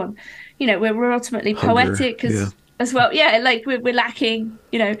 of so on. We're ultimately poetic as well. Yeah, like, we're lacking,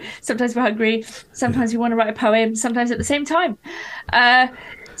 sometimes we're hungry, sometimes we want to write a poem, sometimes at the same time. How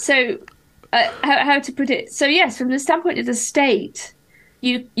to put it? So yes, from the standpoint of the state,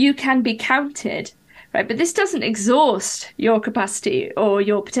 you can be counted, right? But this doesn't exhaust your capacity or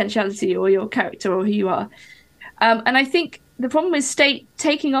your potentiality or your character or who you are. And I think the problem with state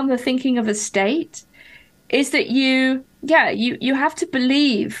taking on the thinking of a state is that you have to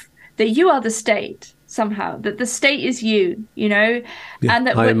believe that you are the state somehow, that the state is you, and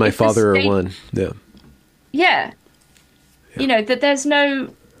that I and my father are one. Yeah. That there's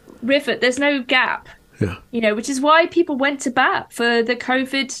no rivet, there's no gap. Yeah. Which is why people went to bat for the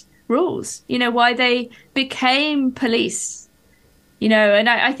COVID rules, why they became police, and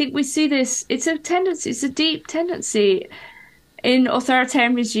I think we see this, it's a deep tendency in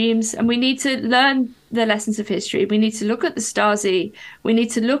authoritarian regimes, and we need to learn the lessons of history. We need to look at the Stasi. We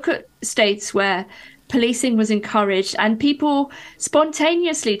need to look at states where policing was encouraged and people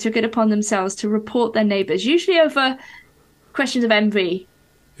spontaneously took it upon themselves to report their neighbors, usually over questions of envy.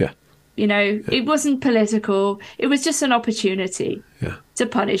 It wasn't political. It was just an opportunity to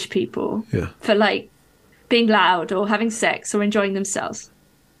punish people for, like, being loud or having sex or enjoying themselves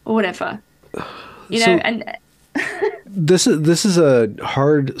or whatever. And this is a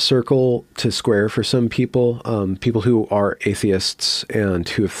hard circle to square for some people, people who are atheists and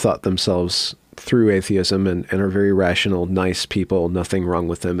who have thought themselves through atheism and are very rational, nice people, nothing wrong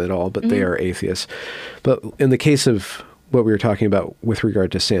with them at all, but they are atheists. But in the case of what we were talking about with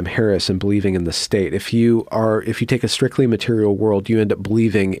regard to Sam Harris and believing in the state, if you take a strictly material world, you end up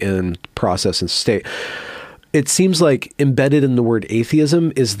believing in process and state. It seems like embedded in the word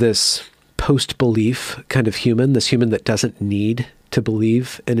atheism is this post-belief kind of human, this human that doesn't need to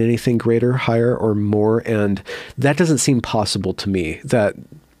believe in anything greater, higher, or more. And that doesn't seem possible to me, that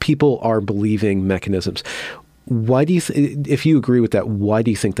people are believing mechanisms. Why do you, if you agree with that, why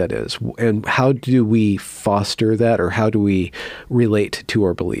do you think that is? And how do we foster that, or how do we relate to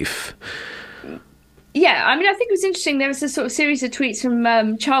our belief? Yeah, I mean, I think it was interesting. There was a sort of series of tweets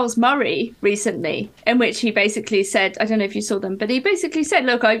from Charles Murray recently, in which he basically said, I don't know if you saw them, but he basically said,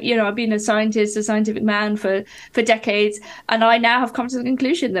 look, I've been a scientist, a scientific man for decades, and I now have come to the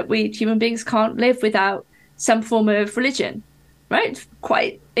conclusion that we human beings can't live without some form of religion, right?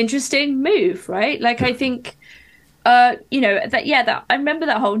 Quite interesting move, right? Like, I think, I remember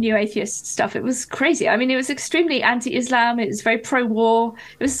that whole new atheist stuff. It was crazy. I mean, it was extremely anti-Islam. It was very pro-war.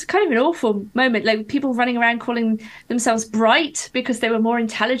 It was kind of an awful moment. Like, people running around calling themselves bright because they were more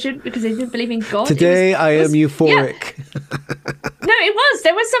intelligent because they didn't believe in God. Today I am euphoric. Yeah. No, it was.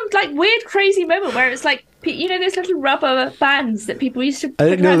 There was some like weird, crazy moment where it's like, those little rubber bands that people used to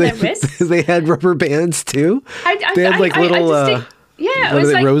put around their wrists. They had rubber bands too. They had like little. Yeah, it what was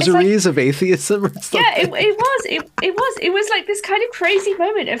are they, like rosaries of atheism or something? yeah, it was like this kind of crazy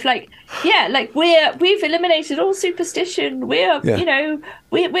moment of like, yeah, like we've eliminated all superstition. We're Yeah. you know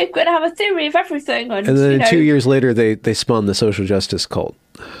we're going to have a theory of everything, And then you know, 2 years later, they spawned the social justice cult.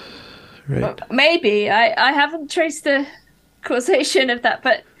 Right. maybe I haven't traced the causation of that,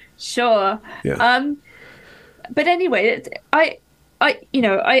 but sure. Yeah. But anyway, I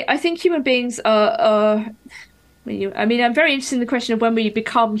think human beings are. I mean, I'm very interested in the question of when we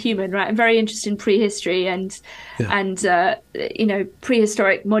become human, right? I'm very interested in prehistory and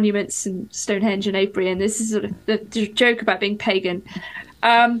prehistoric monuments and Stonehenge and Avebury, and this is sort of the joke about being pagan.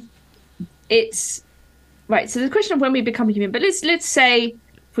 It's right. So the question of when we become human, but let's say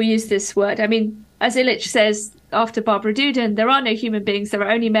if we use this word, I mean, as Illich says after Barbara Duden, there are no human beings. There are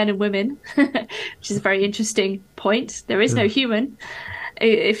only men and women, which is a very interesting point. There is no human,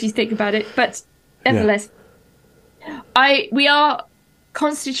 if you think about it, but nevertheless. We are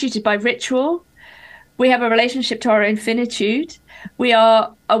constituted by ritual. We have a relationship to our own finitude. We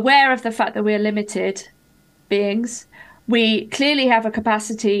are aware of the fact that we are limited beings. We clearly have a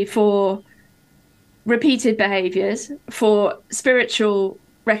capacity for repeated behaviors, for spiritual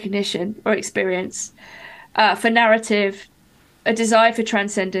recognition or experience, for narrative, a desire for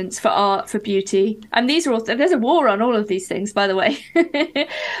transcendence, for art, for beauty. And these are all, there's a war on all of these things, by the way.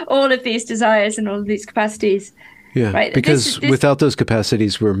 All of these desires and all of these capacities. Yeah, right? because without those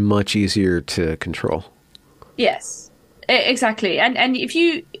capacities, we're much easier to control. Yes, exactly. And if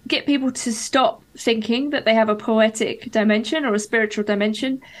you get people to stop thinking that they have a poetic dimension or a spiritual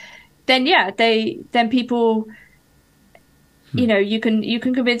dimension, then then people, you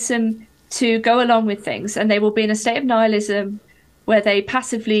can convince them to go along with things, and they will be in a state of nihilism where they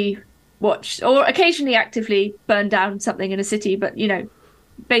passively watch or occasionally actively burn down something in a city, but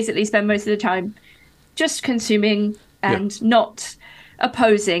basically spend most of the time just consuming and not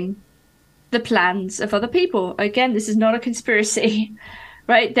opposing the plans of other people. Again, this is not a conspiracy,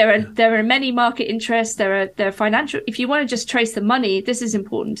 right? There are many market interests. There are financial. If you want to just trace the money, this is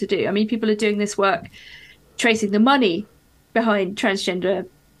important to do. I mean, people are doing this work tracing the money behind transgender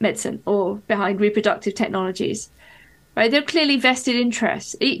medicine or behind reproductive technologies, right? They're clearly vested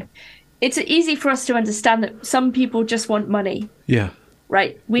interests. It's easy for us to understand that some people just want money. Yeah.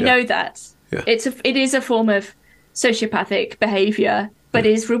 Right. We know that. Yeah. It is a form of sociopathic behavior, but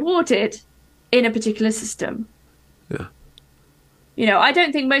is rewarded in a particular system. Yeah. I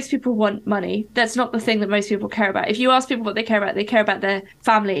don't think most people want money. That's not the thing that most people care about. If you ask people what they care about their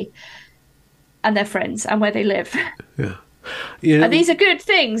family and their friends and where they live. Yeah. And these are good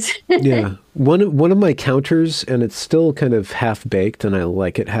things. Yeah. One of my counters, and it's still kind of half-baked, and I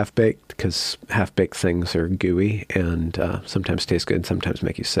like it half-baked because half-baked things are gooey and sometimes taste good and sometimes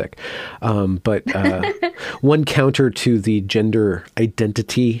make you sick. But one counter to the gender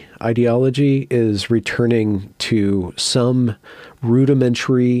identity ideology is returning to some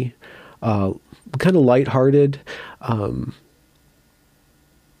rudimentary, kind of lighthearted,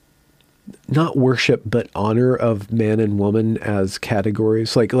 not worship, but honor of man and woman as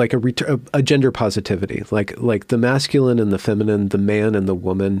categories, like a gender positivity, like the masculine and the feminine, the man and the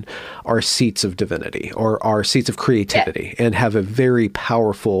woman are seats of divinity or are seats of creativity and have a very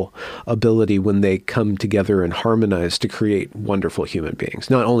powerful ability when they come together and harmonize to create wonderful human beings.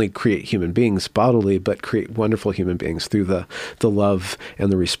 Not only create human beings bodily, but create wonderful human beings through the love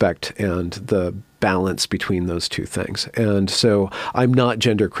and the respect and the balance between those two things. And so I'm not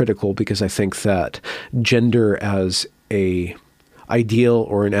gender critical because I think that gender as a ideal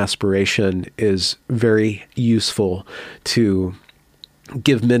or an aspiration is very useful to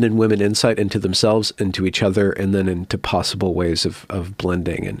give men and women insight into themselves, into each other, and then into possible ways of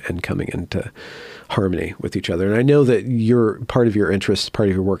blending and coming into harmony with each other. And I know that part of your interest, part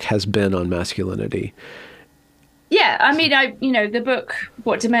of your work has been on masculinity. Yeah, I mean, the book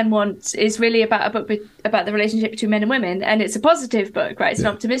 "What Do Men Want" is really about a book about the relationship between men and women, and it's a positive book, right? It's an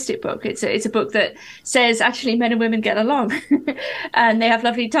optimistic book. It's a book that says actually men and women get along, and they have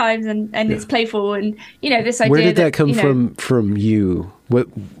lovely times, and it's playful, and this idea. Where did that come from you? What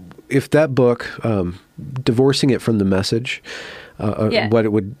if that book, divorcing it from the message, what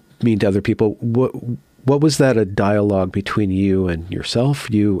it would mean to other people? What was that a dialogue between you and yourself,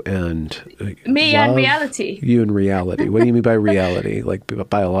 you and me love? And reality? You and reality. What do you mean by reality? Like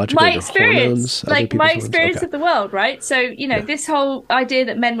biological? My experience, hormones, my experience of the world, right? So this whole idea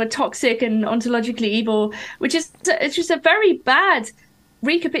that men were toxic and ontologically evil, which is it's just a very bad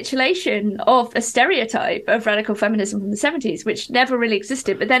recapitulation of a stereotype of radical feminism from the 70s, which never really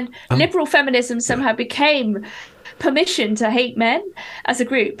existed. But then liberal feminism somehow became permission to hate men as a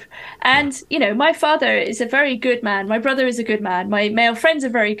group. And, you know, my father is a very good man. My brother is a good man. My male friends are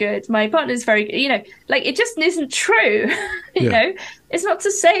very good. My partner is very good. You know, like, it just isn't true. You know, it's not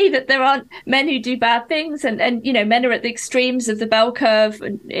to say that there aren't men who do bad things, and you know, men are at the extremes of the bell curve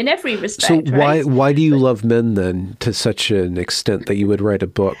in every respect. So why do you love men then to such an extent that you would write a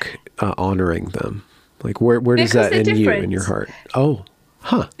book honoring them? Like, where does that end you in your heart? Oh,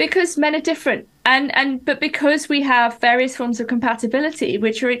 because men are different, but because we have various forms of compatibility,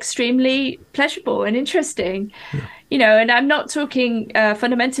 which are extremely pleasurable and interesting. You know, and I'm not talking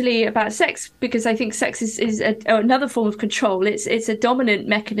fundamentally about sex, because I think sex is another form of control. It's a dominant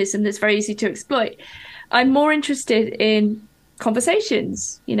mechanism that's very easy to exploit. I'm more interested in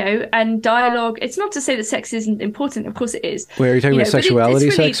conversations, you know, and dialogue. It's not to say that sex isn't important. Of course it is. Wait, are you talking about sexuality,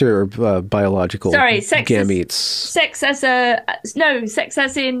 it's really, sex, or biological gametes? Sex as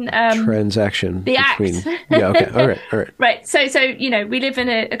in transaction. The between, act. Yeah, okay. All right. Right. So, you know, we live in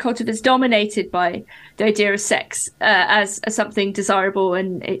a culture that's dominated by the idea of sex as something desirable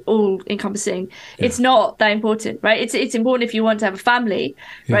and all encompassing. It's not that important, right? It's important if you want to have a family,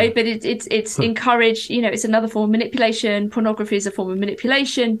 right? But it's encouraged, you know, it's another form of manipulation. Pornography is a form of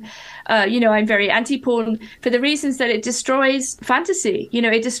manipulation. You know, I'm very anti-porn for the reasons that it destroys fantasy. You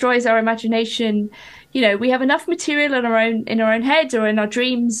know, it destroys our imagination. You know, we have enough material in our own head or in our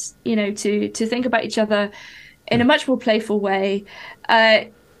dreams, you know, to think about each other in a much more playful way.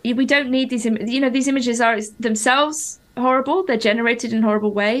 We don't need these, you know, these images are themselves horrible. They're generated in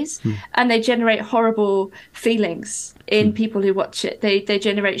horrible ways, and they generate horrible feelings in people who watch it. They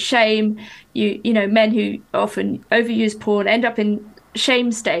generate shame. You know, men who often overuse porn end up in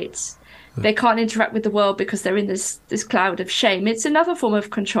shame states. They can't interact with the world because they're in this cloud of shame. It's another form of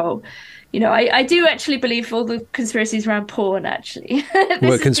control. You know, I do actually believe all the conspiracies around porn, actually.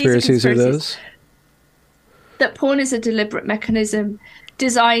 What conspiracies are those? That porn is a deliberate mechanism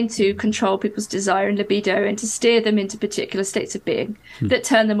designed to control people's desire and libido and to steer them into particular states of being that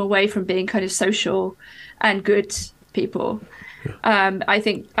turn them away from being kind of social and good people. I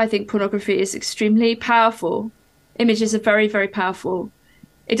think pornography is extremely powerful. Images are very, very powerful.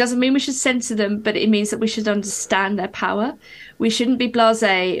 It doesn't mean we should censor them, but it means that we should understand their power. We shouldn't be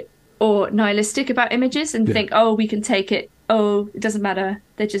blasé or nihilistic about images and think, oh, we can take it. Oh, it doesn't matter.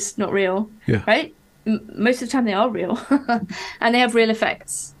 They're just not real. Right? Most of the time they are real and they have real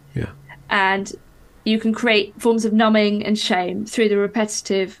effects. And you can create forms of numbing and shame through the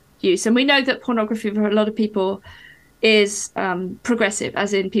repetitive use. And we know that pornography for a lot of people is progressive,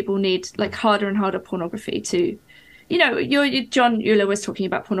 as in people need like harder and harder pornography to, you know, John Euler was talking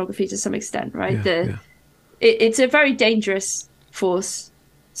about pornography to some extent, right? It's a very dangerous force.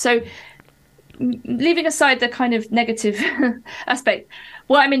 So leaving aside the kind of negative aspect,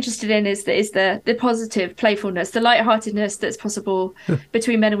 what I'm interested in is the positive playfulness, the lightheartedness that's possible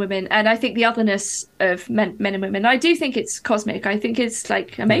between men and women. And I think the otherness of men and women, I do think it's cosmic. I think it's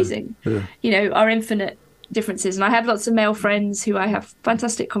like amazing, you know, our infinite differences. And I have lots of male friends who I have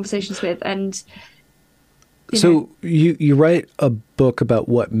fantastic conversations with. And so you write a book about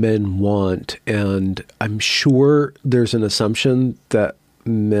what men want, and I'm sure there's an assumption that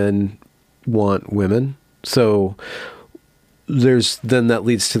men want women. So then that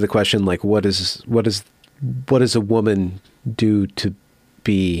leads to the question, like, what does a woman do to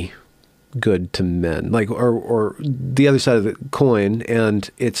be good to men? Like, or the other side of the coin, and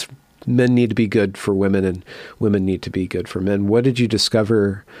it's men need to be good for women and women need to be good for men. What did you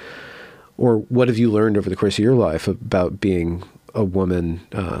discover, or what have you learned over the course of your life about being a woman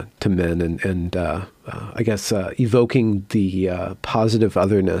to men, and I guess evoking the positive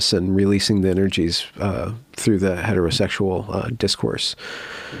otherness and releasing the energies through the heterosexual discourse?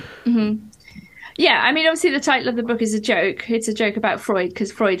 Yeah, I mean, obviously the title of the book is a joke. It's a joke about Freud,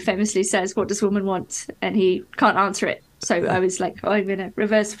 because Freud famously says, what does woman want? And he can't answer it. So I was like, oh, I'm going to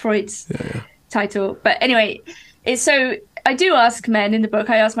reverse Freud's title. But anyway, I do ask men in the book.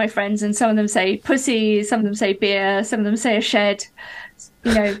 I ask my friends, and some of them say pussy, some of them say beer, some of them say a shed.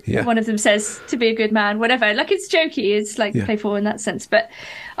 You know, one of them says to be a good man, whatever. Like, it's jokey, it's like playful in that sense. But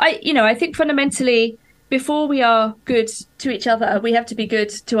I think fundamentally, before we are good to each other, we have to be good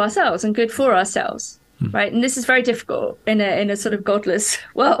to ourselves and good for ourselves. Right. And this is very difficult in a sort of godless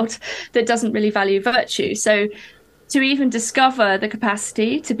world that doesn't really value virtue. So to even discover the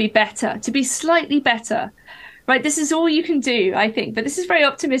capacity to be better, to be slightly better, right? This is all you can do, I think. But this is very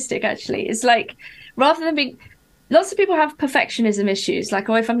optimistic, actually. It's like, rather than being, lots of people have perfectionism issues. Like,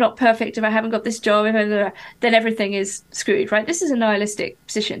 oh, if I'm not perfect, if I haven't got this job, then everything is screwed, right? This is a nihilistic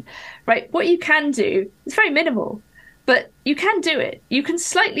position, right? What you can do is very minimal, but you can do it. You can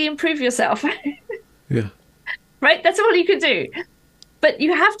slightly improve yourself. right? That's all you can do. But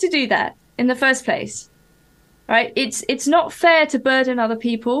you have to do that in the first place, right? It's not fair to burden other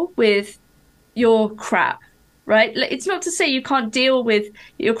people with your crap, right? It's not to say you can't deal with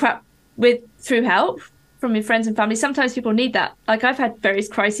your crap through help from your friends and family. Sometimes people need that. Like, I've had various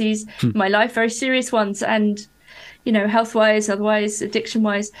crises in my life, very serious ones, and health-wise, otherwise,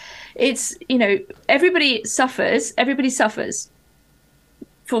 addiction-wise. It's, everybody suffers,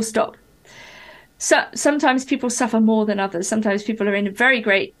 full stop. So sometimes people suffer more than others. Sometimes people are in very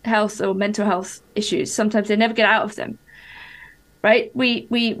great health or mental health issues. Sometimes they never get out of them, right?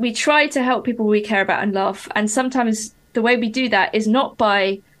 We try to help people we care about and love. And sometimes the way we do that is not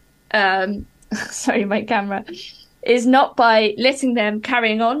by, sorry, my camera, is not by letting them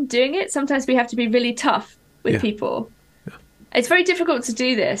carrying on doing it. Sometimes we have to be really tough with people. Yeah. It's very difficult to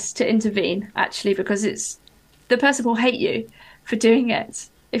do this, to intervene, actually, because the person will hate you for doing it.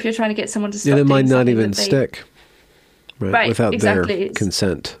 If you're trying to get someone to stop, it might not even stick, right? Without their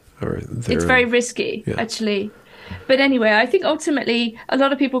consent or it's very risky, actually. But anyway, I think ultimately a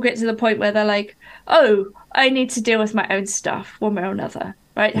lot of people get to the point where they're like, "Oh, I need to deal with my own stuff, one way or another."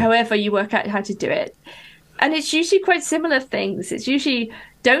 Right? Yeah. However, you work out how to do it, and it's usually quite similar things. It's usually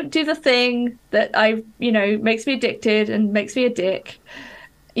don't do the thing that makes me addicted and makes me a dick.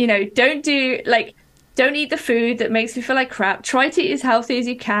 Don't eat the food that makes me feel like crap. Try to eat as healthy as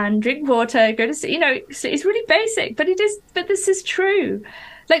you can. Drink water. Go to sleep. It's really basic, but this is true.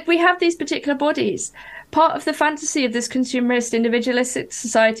 Like, we have these particular bodies. Part of the fantasy of this consumerist, individualistic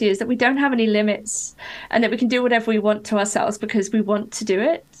society is that we don't have any limits and that we can do whatever we want to ourselves because we want to do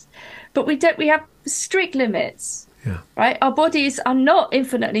it. But we don't. We have strict limits. Yeah. Right? Our bodies are not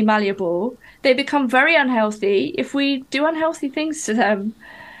infinitely malleable. They become very unhealthy if we do unhealthy things to them.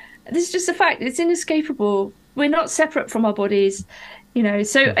 This is just a fact. It's inescapable. We're not separate from our bodies,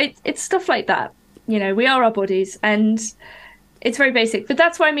 so it's stuff like that. We are our bodies, and it's very basic. But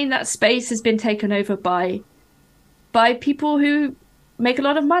that's why I mean that space has been taken over by people who make a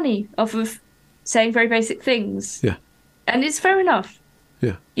lot of money off of saying very basic things. Yeah. And it's fair enough.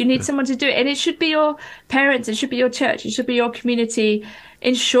 Yeah. You need someone to do it. And it should be your parents, it should be your church, it should be your community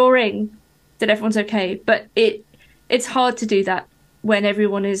ensuring that everyone's okay. But it's hard to do that when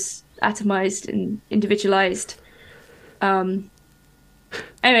everyone is atomized and individualized.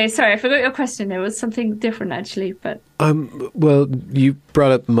 Anyway, sorry, I forgot your question. There was something different, actually. But well, you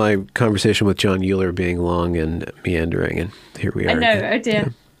brought up my conversation with John Euler being long and meandering, and here we are. I know, again. Oh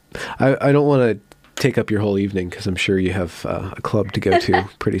dear. Yeah. I don't want to take up your whole evening because I'm sure you have a club to go to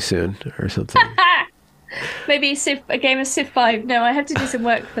pretty soon or something. Maybe a game of Civ 5. No, I have to do some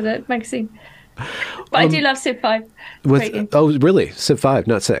work for the magazine. But I do love Civ 5. Oh, really? Civ 5,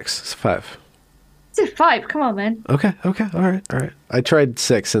 not 6. Civ 5. Civ 5, come on, man. Okay. All right. I tried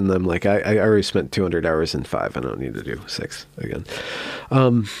 6 and I'm like, I already spent 200 hours in 5. I don't need to do 6 again.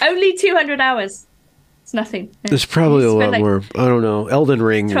 Only 200 hours. It's nothing. No. There's probably a lot more. I don't know. Elden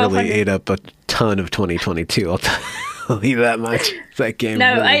Ring really ate up a ton of 2022. I'll leave that much. That game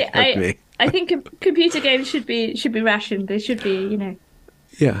really hooked me. I think computer games should be rationed. They should be,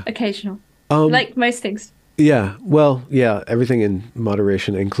 occasional. Like most things. Yeah. Well, yeah, everything in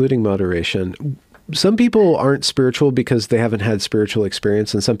moderation, including moderation. Some people aren't spiritual because they haven't had spiritual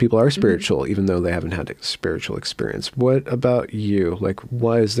experience, and some people are spiritual even though they haven't had a spiritual experience. What about you? Like,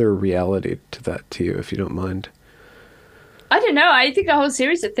 why is there a reality to that to you, if you don't mind? I don't know. I think a whole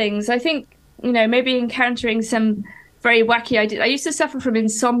series of things. I think, maybe encountering some very wacky ideas. I used to suffer from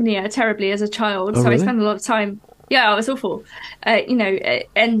insomnia terribly as a child, so really? I spent a lot of time. Yeah, it was awful.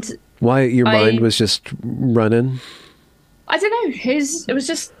 And why your mind was just running? I don't know. It was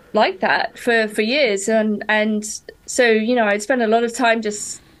just like that for years, and so I'd spend a lot of time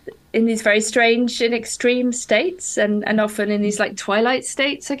just in these very strange and extreme states, and often in these like twilight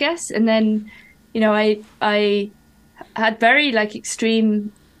states, I guess. And then I had very like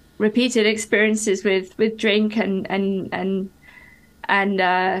extreme repeated experiences with drink and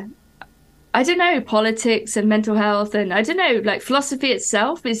I don't know, politics and mental health, and I don't know, like philosophy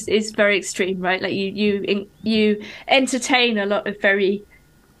itself is very extreme, right? Like you entertain a lot of very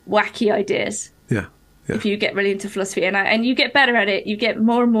wacky ideas. Yeah. If you get really into philosophy, and you get better at it, you get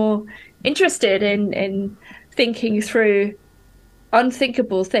more and more interested in thinking through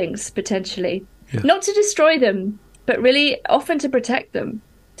unthinkable things potentially, not to destroy them, but really often to protect them,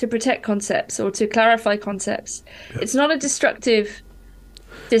 to protect concepts or to clarify concepts. Yeah. It's not a destructive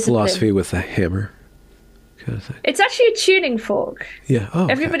discipline. Philosophy with a hammer kind of thing. It's actually a tuning fork. Yeah. Oh,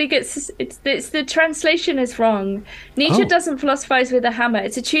 everybody gets it's the translation is wrong. Nietzsche doesn't philosophize with a hammer.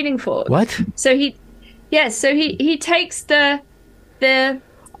 It's a tuning fork. What? So he takes the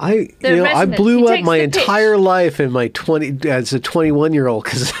I resonance. blew He up takes my the pitch. entire life in my as a 21-year-old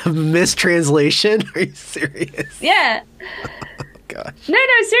because of mistranslation. Are you serious? Yeah. Gosh. No,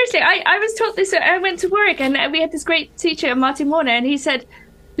 seriously. I was taught this. I went to work and we had this great teacher, Martin Warner, and he said,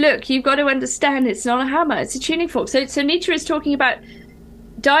 look, you've got to understand it's not a hammer, it's a tuning fork. So Nietzsche is talking about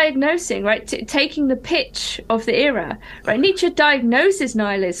diagnosing, right? Taking the pitch of the era, right? Nietzsche diagnoses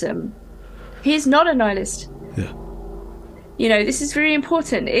nihilism. He's not a nihilist. Yeah. This is very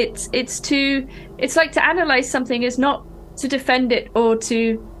important. It's like to analyze something is not to defend it or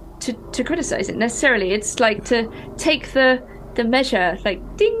to criticize it necessarily. It's like to take the measure,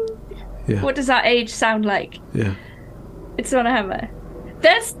 like ding. Yeah. What does that age sound like? Yeah. It's not a hammer.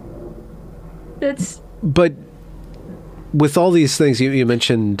 That's. But with all these things, you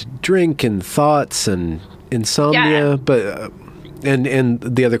mentioned drink and thoughts and insomnia, but and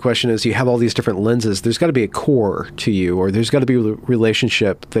the other question is, you have all these different lenses. There's got to be a core to you, or there's got to be a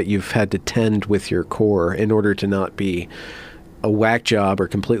relationship that you've had to tend with your core in order to not be a whack job or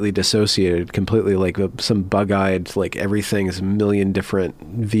completely dissociated, completely like some bug-eyed, like everything is a million different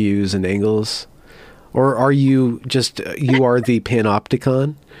views and angles. Or are you just you are the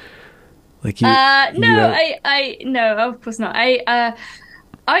panopticon? Like you? No, no, of course not. I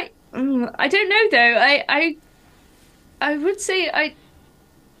don't know though. I would say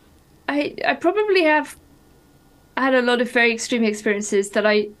I probably have had a lot of very extreme experiences that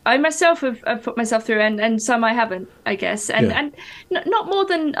I myself have put myself through, and some I haven't, I guess, and not more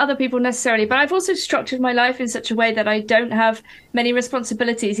than other people necessarily. But I've also structured my life in such a way that I don't have many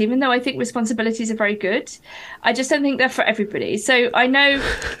responsibilities, even though I think responsibilities are very good. I just don't think they're for everybody. So I know,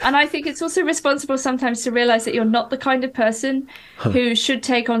 and I think it's also responsible sometimes to realize that you're not the kind of person who should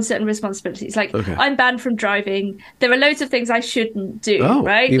take on certain responsibilities. Like I'm banned from driving. There are loads of things I shouldn't do.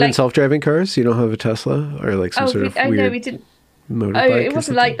 Right? Even like, self-driving cars. You don't have a Tesla or like some sort of weird. No, we didn't. Motorbike it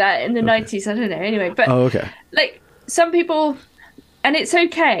wasn't like that in the 90s. I don't know. Anyway, but like some people, and it's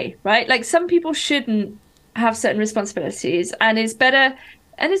okay, right? Like some people shouldn't have certain responsibilities, and it's better.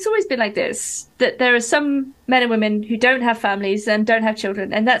 And it's always been like this, that there are some men and women who don't have families and don't have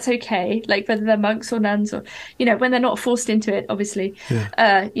children, and that's okay. Like whether they're monks or nuns, or when they're not forced into it, obviously.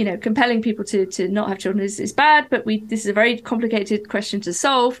 Compelling people to not have children is bad, but this is a very complicated question to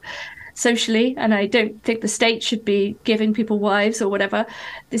solve socially, and I don't think the state should be giving people wives or whatever.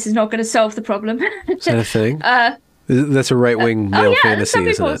 This is not going to solve the problem. Is that a thing? That's a right-wing male fantasy,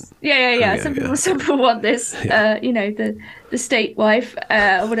 isn't it? Yeah. Some people want this, the state wife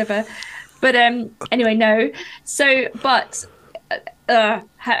or whatever. But anyway, no. So, but how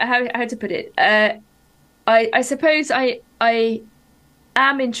to put it? I suppose I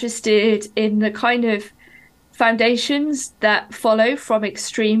am interested in the kind of foundations that follow from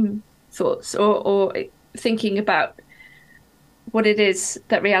extreme thoughts or thinking about what it is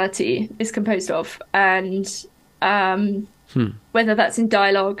that reality is composed of, and whether that's in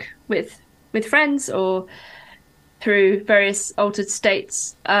dialogue with friends or through various altered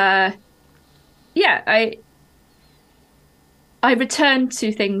states. I return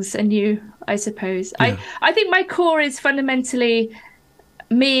to things anew, I suppose. I think my core is fundamentally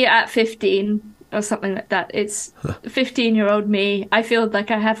me at 15 or something like that. It's 15-year-old me. I feel like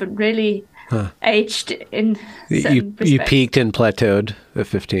I haven't really aged in certain respects. You peaked and plateaued at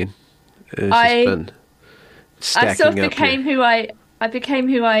 15. I sort of became who I became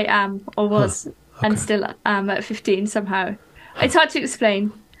who I am, or was, and still am at 15 somehow. It's hard to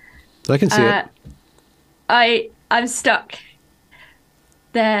explain. I can see it. I'm stuck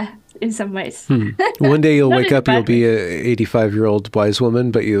there in some ways. One day you'll wake up, you'll be a 85-year-old wise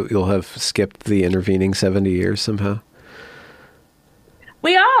woman, but you'll have skipped the intervening 70 years somehow.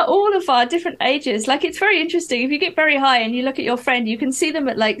 We are all of our different ages. Like, it's very interesting. If you get very high and you look at your friend, you can see them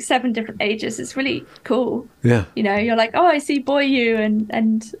at like 7 different ages. It's really cool. Yeah. You're like, oh, I see boy you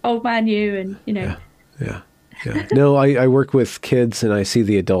and old man you, and Yeah. No, I work with kids and I see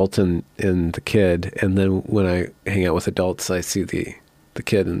the adult in the kid, and then when I hang out with adults, I see the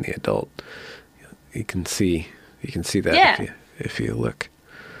kid and the adult. You can see that if you look.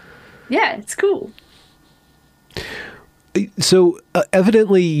 Yeah, it's cool. So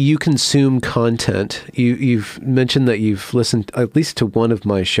evidently you consume content. You've mentioned that you've listened at least to one of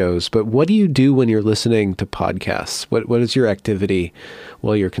my shows, but what do you do when you're listening to podcasts? What is your activity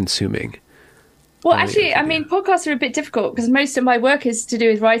while you're consuming? Well, actually, I mean, podcasts are a bit difficult because most of my work is to do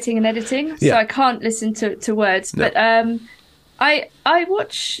with writing and editing, so I can't listen to words. No. But I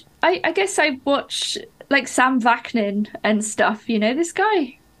guess I watch like Sam Vaknin and stuff. This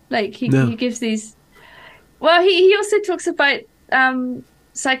guy, like he gives these. Well, he also talks about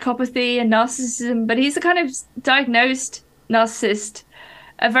psychopathy and narcissism, but he's a kind of diagnosed narcissist.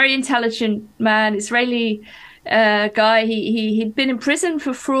 a very intelligent man, Israeli guy. He'd been in prison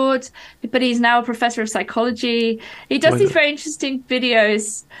for fraud, but he's now a professor of psychology. He does these very interesting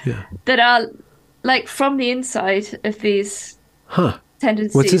videos that are like from the inside of these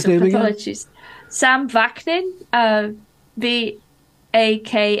tendencies. What's his name pathologies. Again? Sam Vaknin, Vaknin.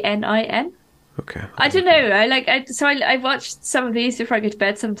 Okay. I don't know. I watched some of these before I go to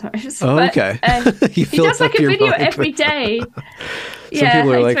bed sometimes. Oh, okay. He does like a video every day. Some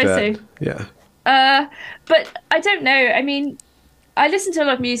people are like that. So. Yeah. But I don't know. I mean, I listen to a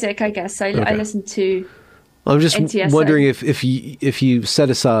lot of music, I guess. I listen to I'm just NTSO. wondering if you set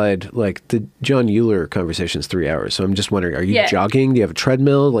aside like the John Euler conversation is 3 hours. So I'm just wondering, are you jogging? Do you have a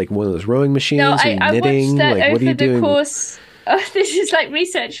treadmill, like one of those rowing machines? No, are you knitting? watched that like, what are you over the doing? course. Oh, this is like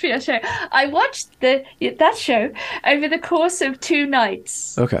research for your show. I watched that show over the course of 2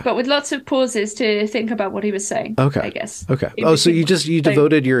 nights. Okay. But with lots of pauses to think about what he was saying. Okay. I guess. Okay. Oh, so you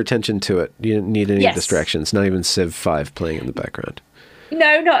devoted your attention to it. You didn't need any distractions, not even Civ 5 playing in the background.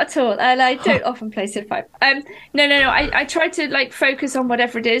 No, not at all. And I don't often play Civ 5. No. I try to like focus on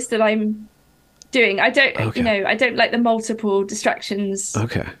whatever it is that I'm doing. I don't, I don't like the multiple distractions.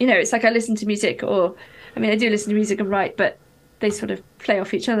 Okay. It's like I listen to music I do listen to music and write, but they sort of play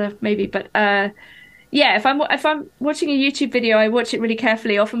off each other maybe. But if I'm watching a YouTube video, I watch it really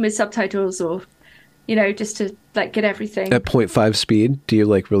carefully, often with subtitles or, just to like get everything. At 0.5 speed, do you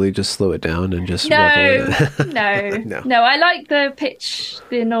like really just slow it down and just No. I like the pitch,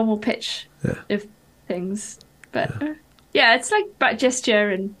 the normal pitch of things. But it's like about gesture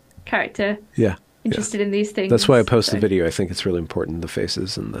and character. Yeah. Interested in these things. That's why I post the video. I think it's really important, the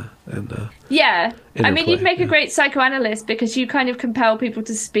faces and yeah. Interplay. You'd make a great psychoanalyst because you kind of compel people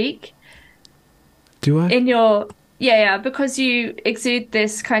to speak. Do I? In your because you exude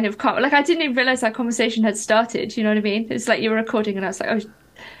this kind of like I didn't even realize that conversation had started. You know what I mean? It's like you were recording, and I was like, oh,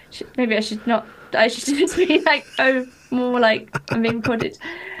 maybe I should not. I should just be like, more like I'm being recorded.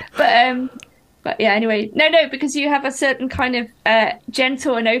 But yeah, anyway, no, because you have a certain kind of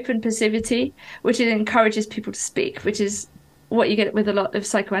gentle and open passivity, which it encourages people to speak, which is what you get with a lot of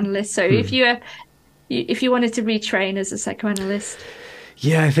psychoanalysts. So if you wanted to retrain as a psychoanalyst.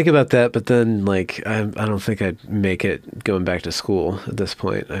 Yeah, I think about that, but then like I don't think I'd make it going back to school at this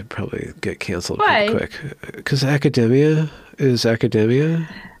point. I'd probably get canceled pretty quick. Because academia.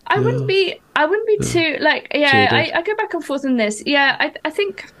 I wouldn't be too like I go back and forth on this. Yeah, I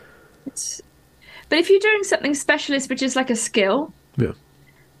think it's. But if you're doing something specialist, which is like a skill,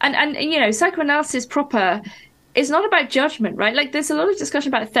 and psychoanalysis proper is not about judgment, right? Like there's a lot of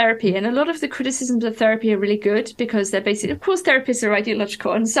discussion about therapy, and a lot of the criticisms of therapy are really good because they're basically, of course, therapists are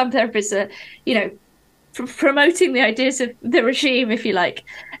ideological, and some therapists are, promoting the ideas of the regime, if you like.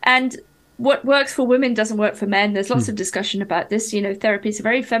 And what works for women doesn't work for men. There's lots of discussion about this. Therapy is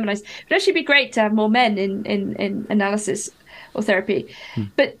very feminized. It would actually be great to have more men in analysis or therapy.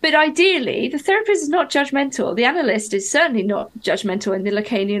 But ideally, the therapist is not judgmental. The analyst is certainly not judgmental in the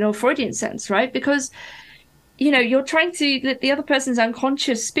Lacanian or Freudian sense, right? Because, you're trying to let the other person's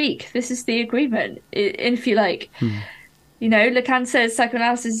unconscious speak. This is the agreement, if you like. Lacan says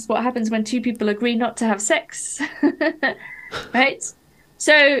psychoanalysis is what happens when 2 people agree not to have sex, right?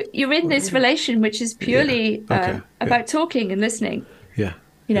 So you're in this relation, which is purely about talking and listening. Yeah.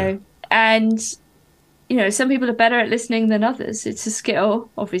 And some people are better at listening than others. It's a skill,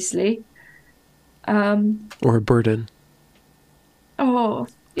 obviously. Or a burden. Oh,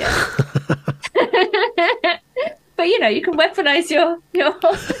 yeah. But, you can weaponize your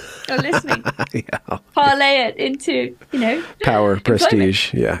listening. Yeah. Parlay it into, power,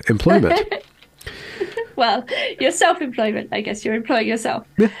 prestige. Yeah. Employment. Well, your self-employment, I guess. You're employing yourself.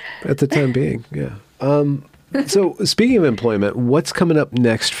 Yeah, at the time being, yeah. So speaking of employment, what's coming up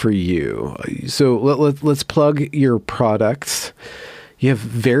next for you? So let's plug your products. You have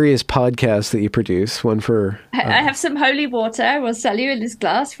various podcasts that you produce. One for... I have some holy water. I will sell you in this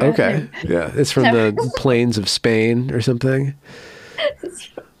glass. Okay. Yeah. It's from the plains of Spain or something. It's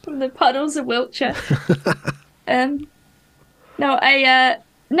from the puddles of Wiltshire. I'm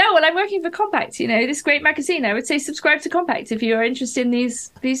working for Compact, this great magazine. I would say subscribe to Compact if you are interested in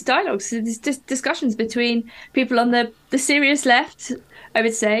these dialogues, these discussions between people on the serious left, I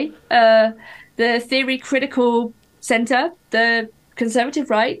would say, the theory critical centre, the conservative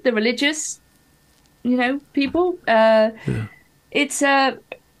right, the religious, people. It's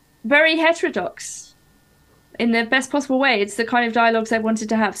very heterodox in the best possible way. It's the kind of dialogues I wanted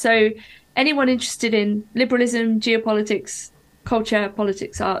to have. So anyone interested in liberalism, geopolitics, culture,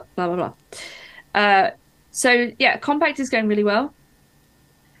 politics, art, blah, blah, blah. So, yeah, Compact is going really well.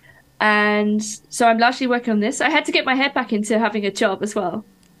 And so I'm largely working on this. I had to get my head back into having a job as well,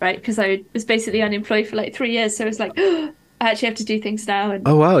 right? Because I was basically unemployed for like 3 years. So it's like, I actually have to do things now. And,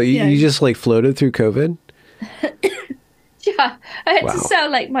 oh, wow. You just like floated through COVID? Yeah, I had to sell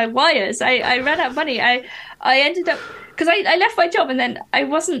like my wires. I ran out of money. I ended up, because I left my job and then I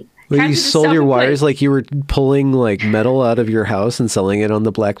wasn't. Well, you sold your wires like you were pulling like metal out of your house and selling it on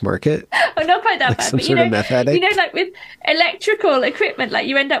the black market? Oh, not quite that like bad. Some but sort of meth addict? Like with electrical equipment, like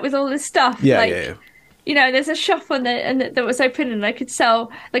you end up with all this stuff. Yeah. There's a shop that was open and I could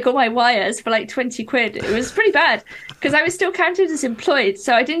sell like all my wires for like 20 quid. It was pretty bad because I was still counted as employed.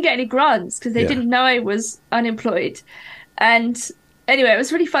 So I didn't get any grants because they didn't know I was unemployed. And anyway, it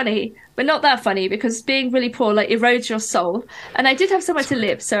was really funny, but not that funny because being really poor like erodes your soul. And I did have somewhere to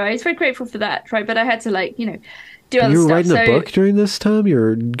live, so I was very grateful for that, right? But I had to do other stuff. You were writing a book during this time? You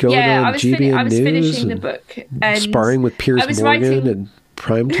were going on GBN I was News finishing the book. And sparring with Piers Morgan and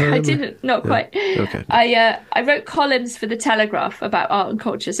Primetime? I didn't, not quite. Okay. I wrote columns for the Telegraph about art and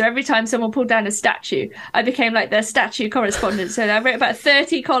culture. So every time someone pulled down a statue, I became like their statue correspondent. So I wrote about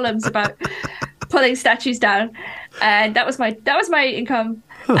 30 columns about pulling statues down, and that was my income.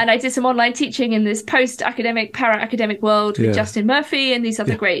 And I did some online teaching in this post-academic, para-academic world with Justin Murphy and these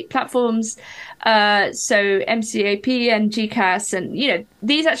other great platforms. So MCAP and GCAS, and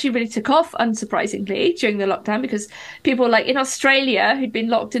these actually really took off, unsurprisingly, during the lockdown, because people like in Australia who'd been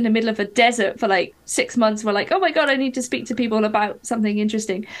locked in the middle of a desert for like 6 months were like, oh my god, I need to speak to people about something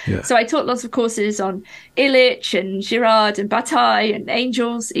interesting. So I taught lots of courses on Illich and Girard and Bataille and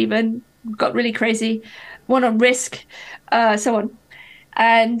angels, even got really crazy, one on risk, so on.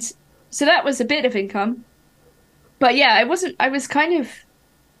 And so that was a bit of income. But I was kind of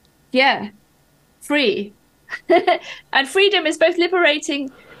free. And freedom is both liberating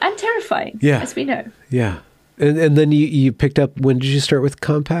and terrifying, as we know. Yeah. And then you picked up, when did you start with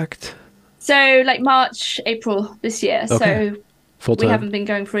Compact? So like March, April this year. Okay. So full-time. We haven't been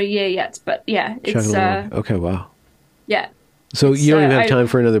going for a year yet, but it's okay, wow. Yeah. So you don't even have time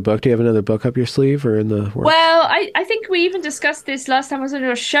for another book? Do you have another book up your sleeve or in the works? Well, I think we even discussed this last time I was on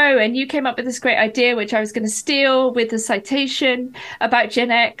your show, and you came up with this great idea, which I was going to steal with a citation about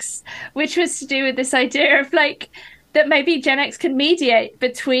Gen X, which was to do with this idea of like that maybe Gen X can mediate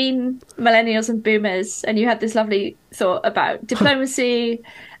between millennials and boomers. And you had this lovely thought about diplomacy,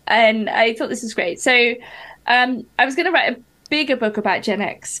 and I thought this was great. So I was going to write a bigger book about Gen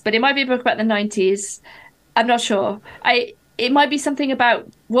X, but it might be a book about the 90s. I'm not sure. It might be something about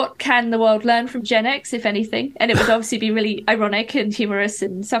what can the world learn from Gen X, if anything. And it would obviously be really ironic and humorous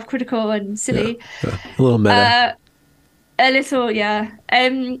and self-critical and silly. Yeah. A little meta. A little, yeah.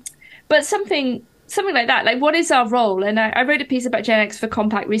 But something like that. Like, what is our role? And I wrote a piece about Gen X for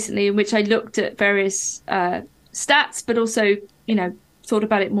Compact recently, in which I looked at various stats, but also, thought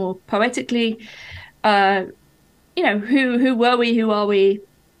about it more poetically. Who were we? Who are we?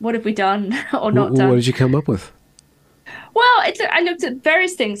 What have we done or not done? What did you come up with? Well, I looked at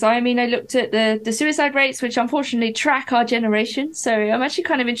various things. I looked at the suicide rates, which unfortunately track our generation. So I'm actually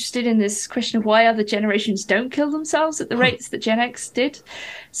kind of interested in this question of why other generations don't kill themselves at the rates that Gen X did.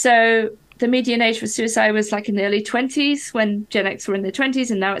 So the median age for suicide was like in the early 20s when Gen X were in their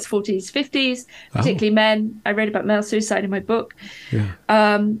 20s, and now it's 40s, 50s, particularly men. I read about male suicide in my book. Yeah.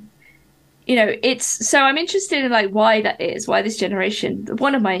 So I'm interested in like why that is, why this generation,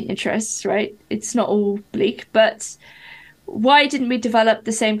 one of my interests, right? It's not all bleak, but why didn't we develop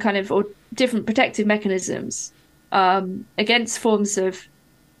the same kind of or different protective mechanisms against forms of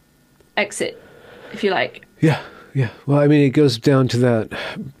exit, if you like? Yeah. Well, it goes down to that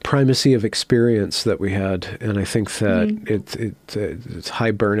primacy of experience that we had, and I think that it's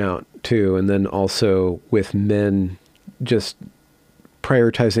high burnout too, and then also with men just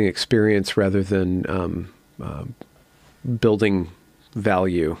prioritizing experience rather than building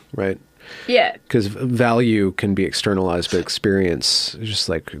value, right? Yeah. Because value can be externalized, but experience, just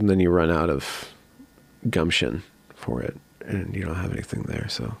like, then you run out of gumption for it and you don't have anything there.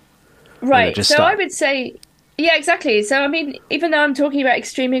 So, right. So stop. I would say, yeah, exactly. So, even though I'm talking about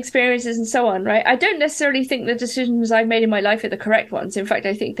extreme experiences and so on, right, I don't necessarily think the decisions I've made in my life are the correct ones. In fact,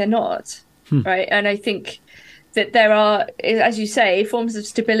 I think they're not. Right. And I think that there are, as you say, forms of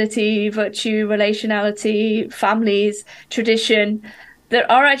stability, virtue, relationality, families, tradition that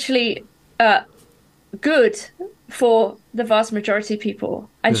are actually good for the vast majority of people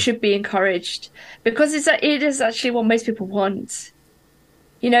and should be encouraged, because it is actually what most people want.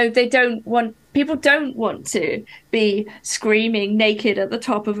 People don't want to be screaming naked at the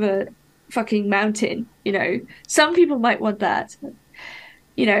top of a fucking mountain. Some people might want that.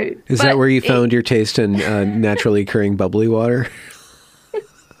 Is that where you found your taste in naturally occurring bubbly water?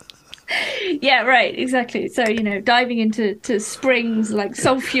 Yeah, right, exactly. So, diving into springs like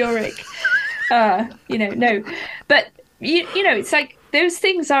sulfuric, no. But, it's like those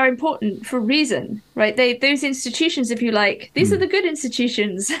things are important for a reason, right? Those institutions, if you like, these are the good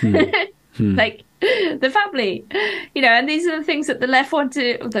institutions. Like the family, and these are the things that the left want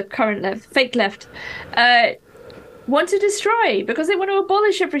to, the current left, fake left, want to destroy because they want to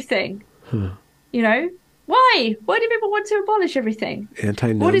abolish everything. Why? Why do people want to abolish everything?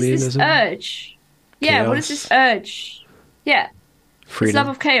 Antinomianism? What is this urge? Yeah, what is this urge? Yeah. Freedom. This love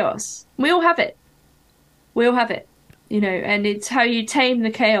of chaos. We all have it. We all have it. And it's how you tame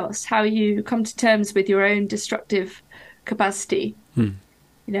the chaos, how you come to terms with your own destructive capacity.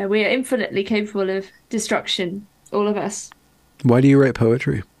 We are infinitely capable of destruction, all of us. Why do you write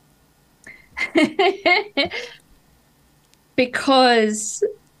poetry? Because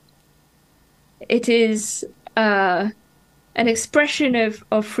it is an expression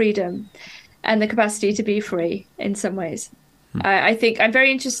of freedom and the capacity to be free in some ways. I think I'm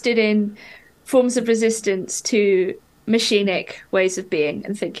very interested in forms of resistance to machinic ways of being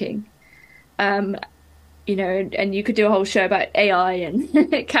and thinking. And you could do a whole show about AI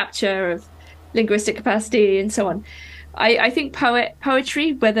and capture of linguistic capacity and so on. I think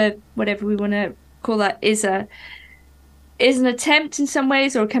poetry, whatever we want to call that, is an attempt in some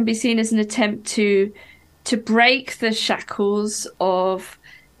ways, or can be seen as an attempt to break the shackles of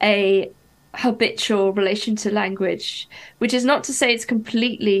a habitual relation to language, which is not to say it's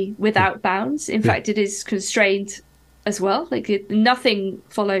completely without bounds. In fact, it is constrained as well. Like nothing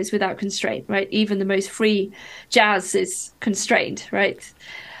follows without constraint, right? Even the most free jazz is constrained, right?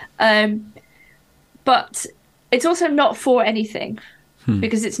 But it's also not for anything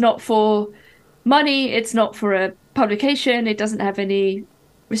because it's not for money. It's not for a publication. It doesn't have any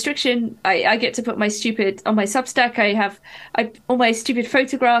restriction. I get to put my stupid on my Substack. I have all my stupid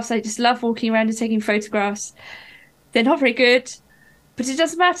photographs. I just love walking around and taking photographs. They're not very good, but it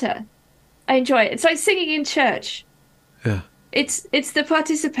doesn't matter. I enjoy it. It's like singing in church. Yeah. It's the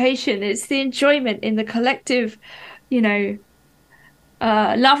participation. It's the enjoyment in the collective,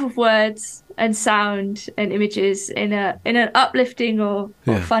 love of words and sound and images in an uplifting or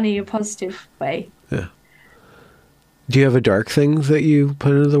funny or positive way. Yeah. Do you have a dark thing that you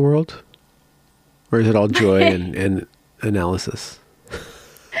put into the world? Or is it all joy and analysis? No,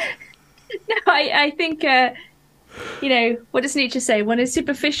 I think, what does Nietzsche say? One is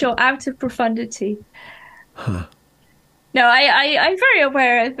superficial out of profundity. Huh. No, I'm very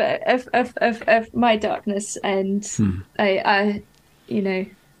aware of my darkness and I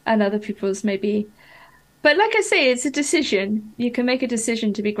and other people's maybe. But like I say, it's a decision. You can make a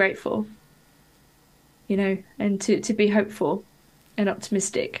decision to be grateful. And to be hopeful and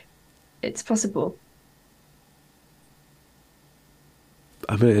optimistic. It's possible.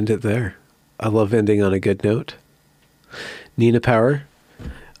 I'm going to end it there. I love ending on a good note. Nina Power,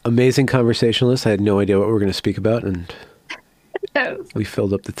 amazing conversationalist. I had no idea what we were going to speak about, and we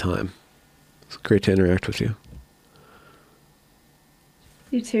filled up the time. It's great to interact with you.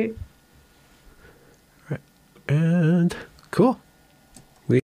 You too. Right. And cool.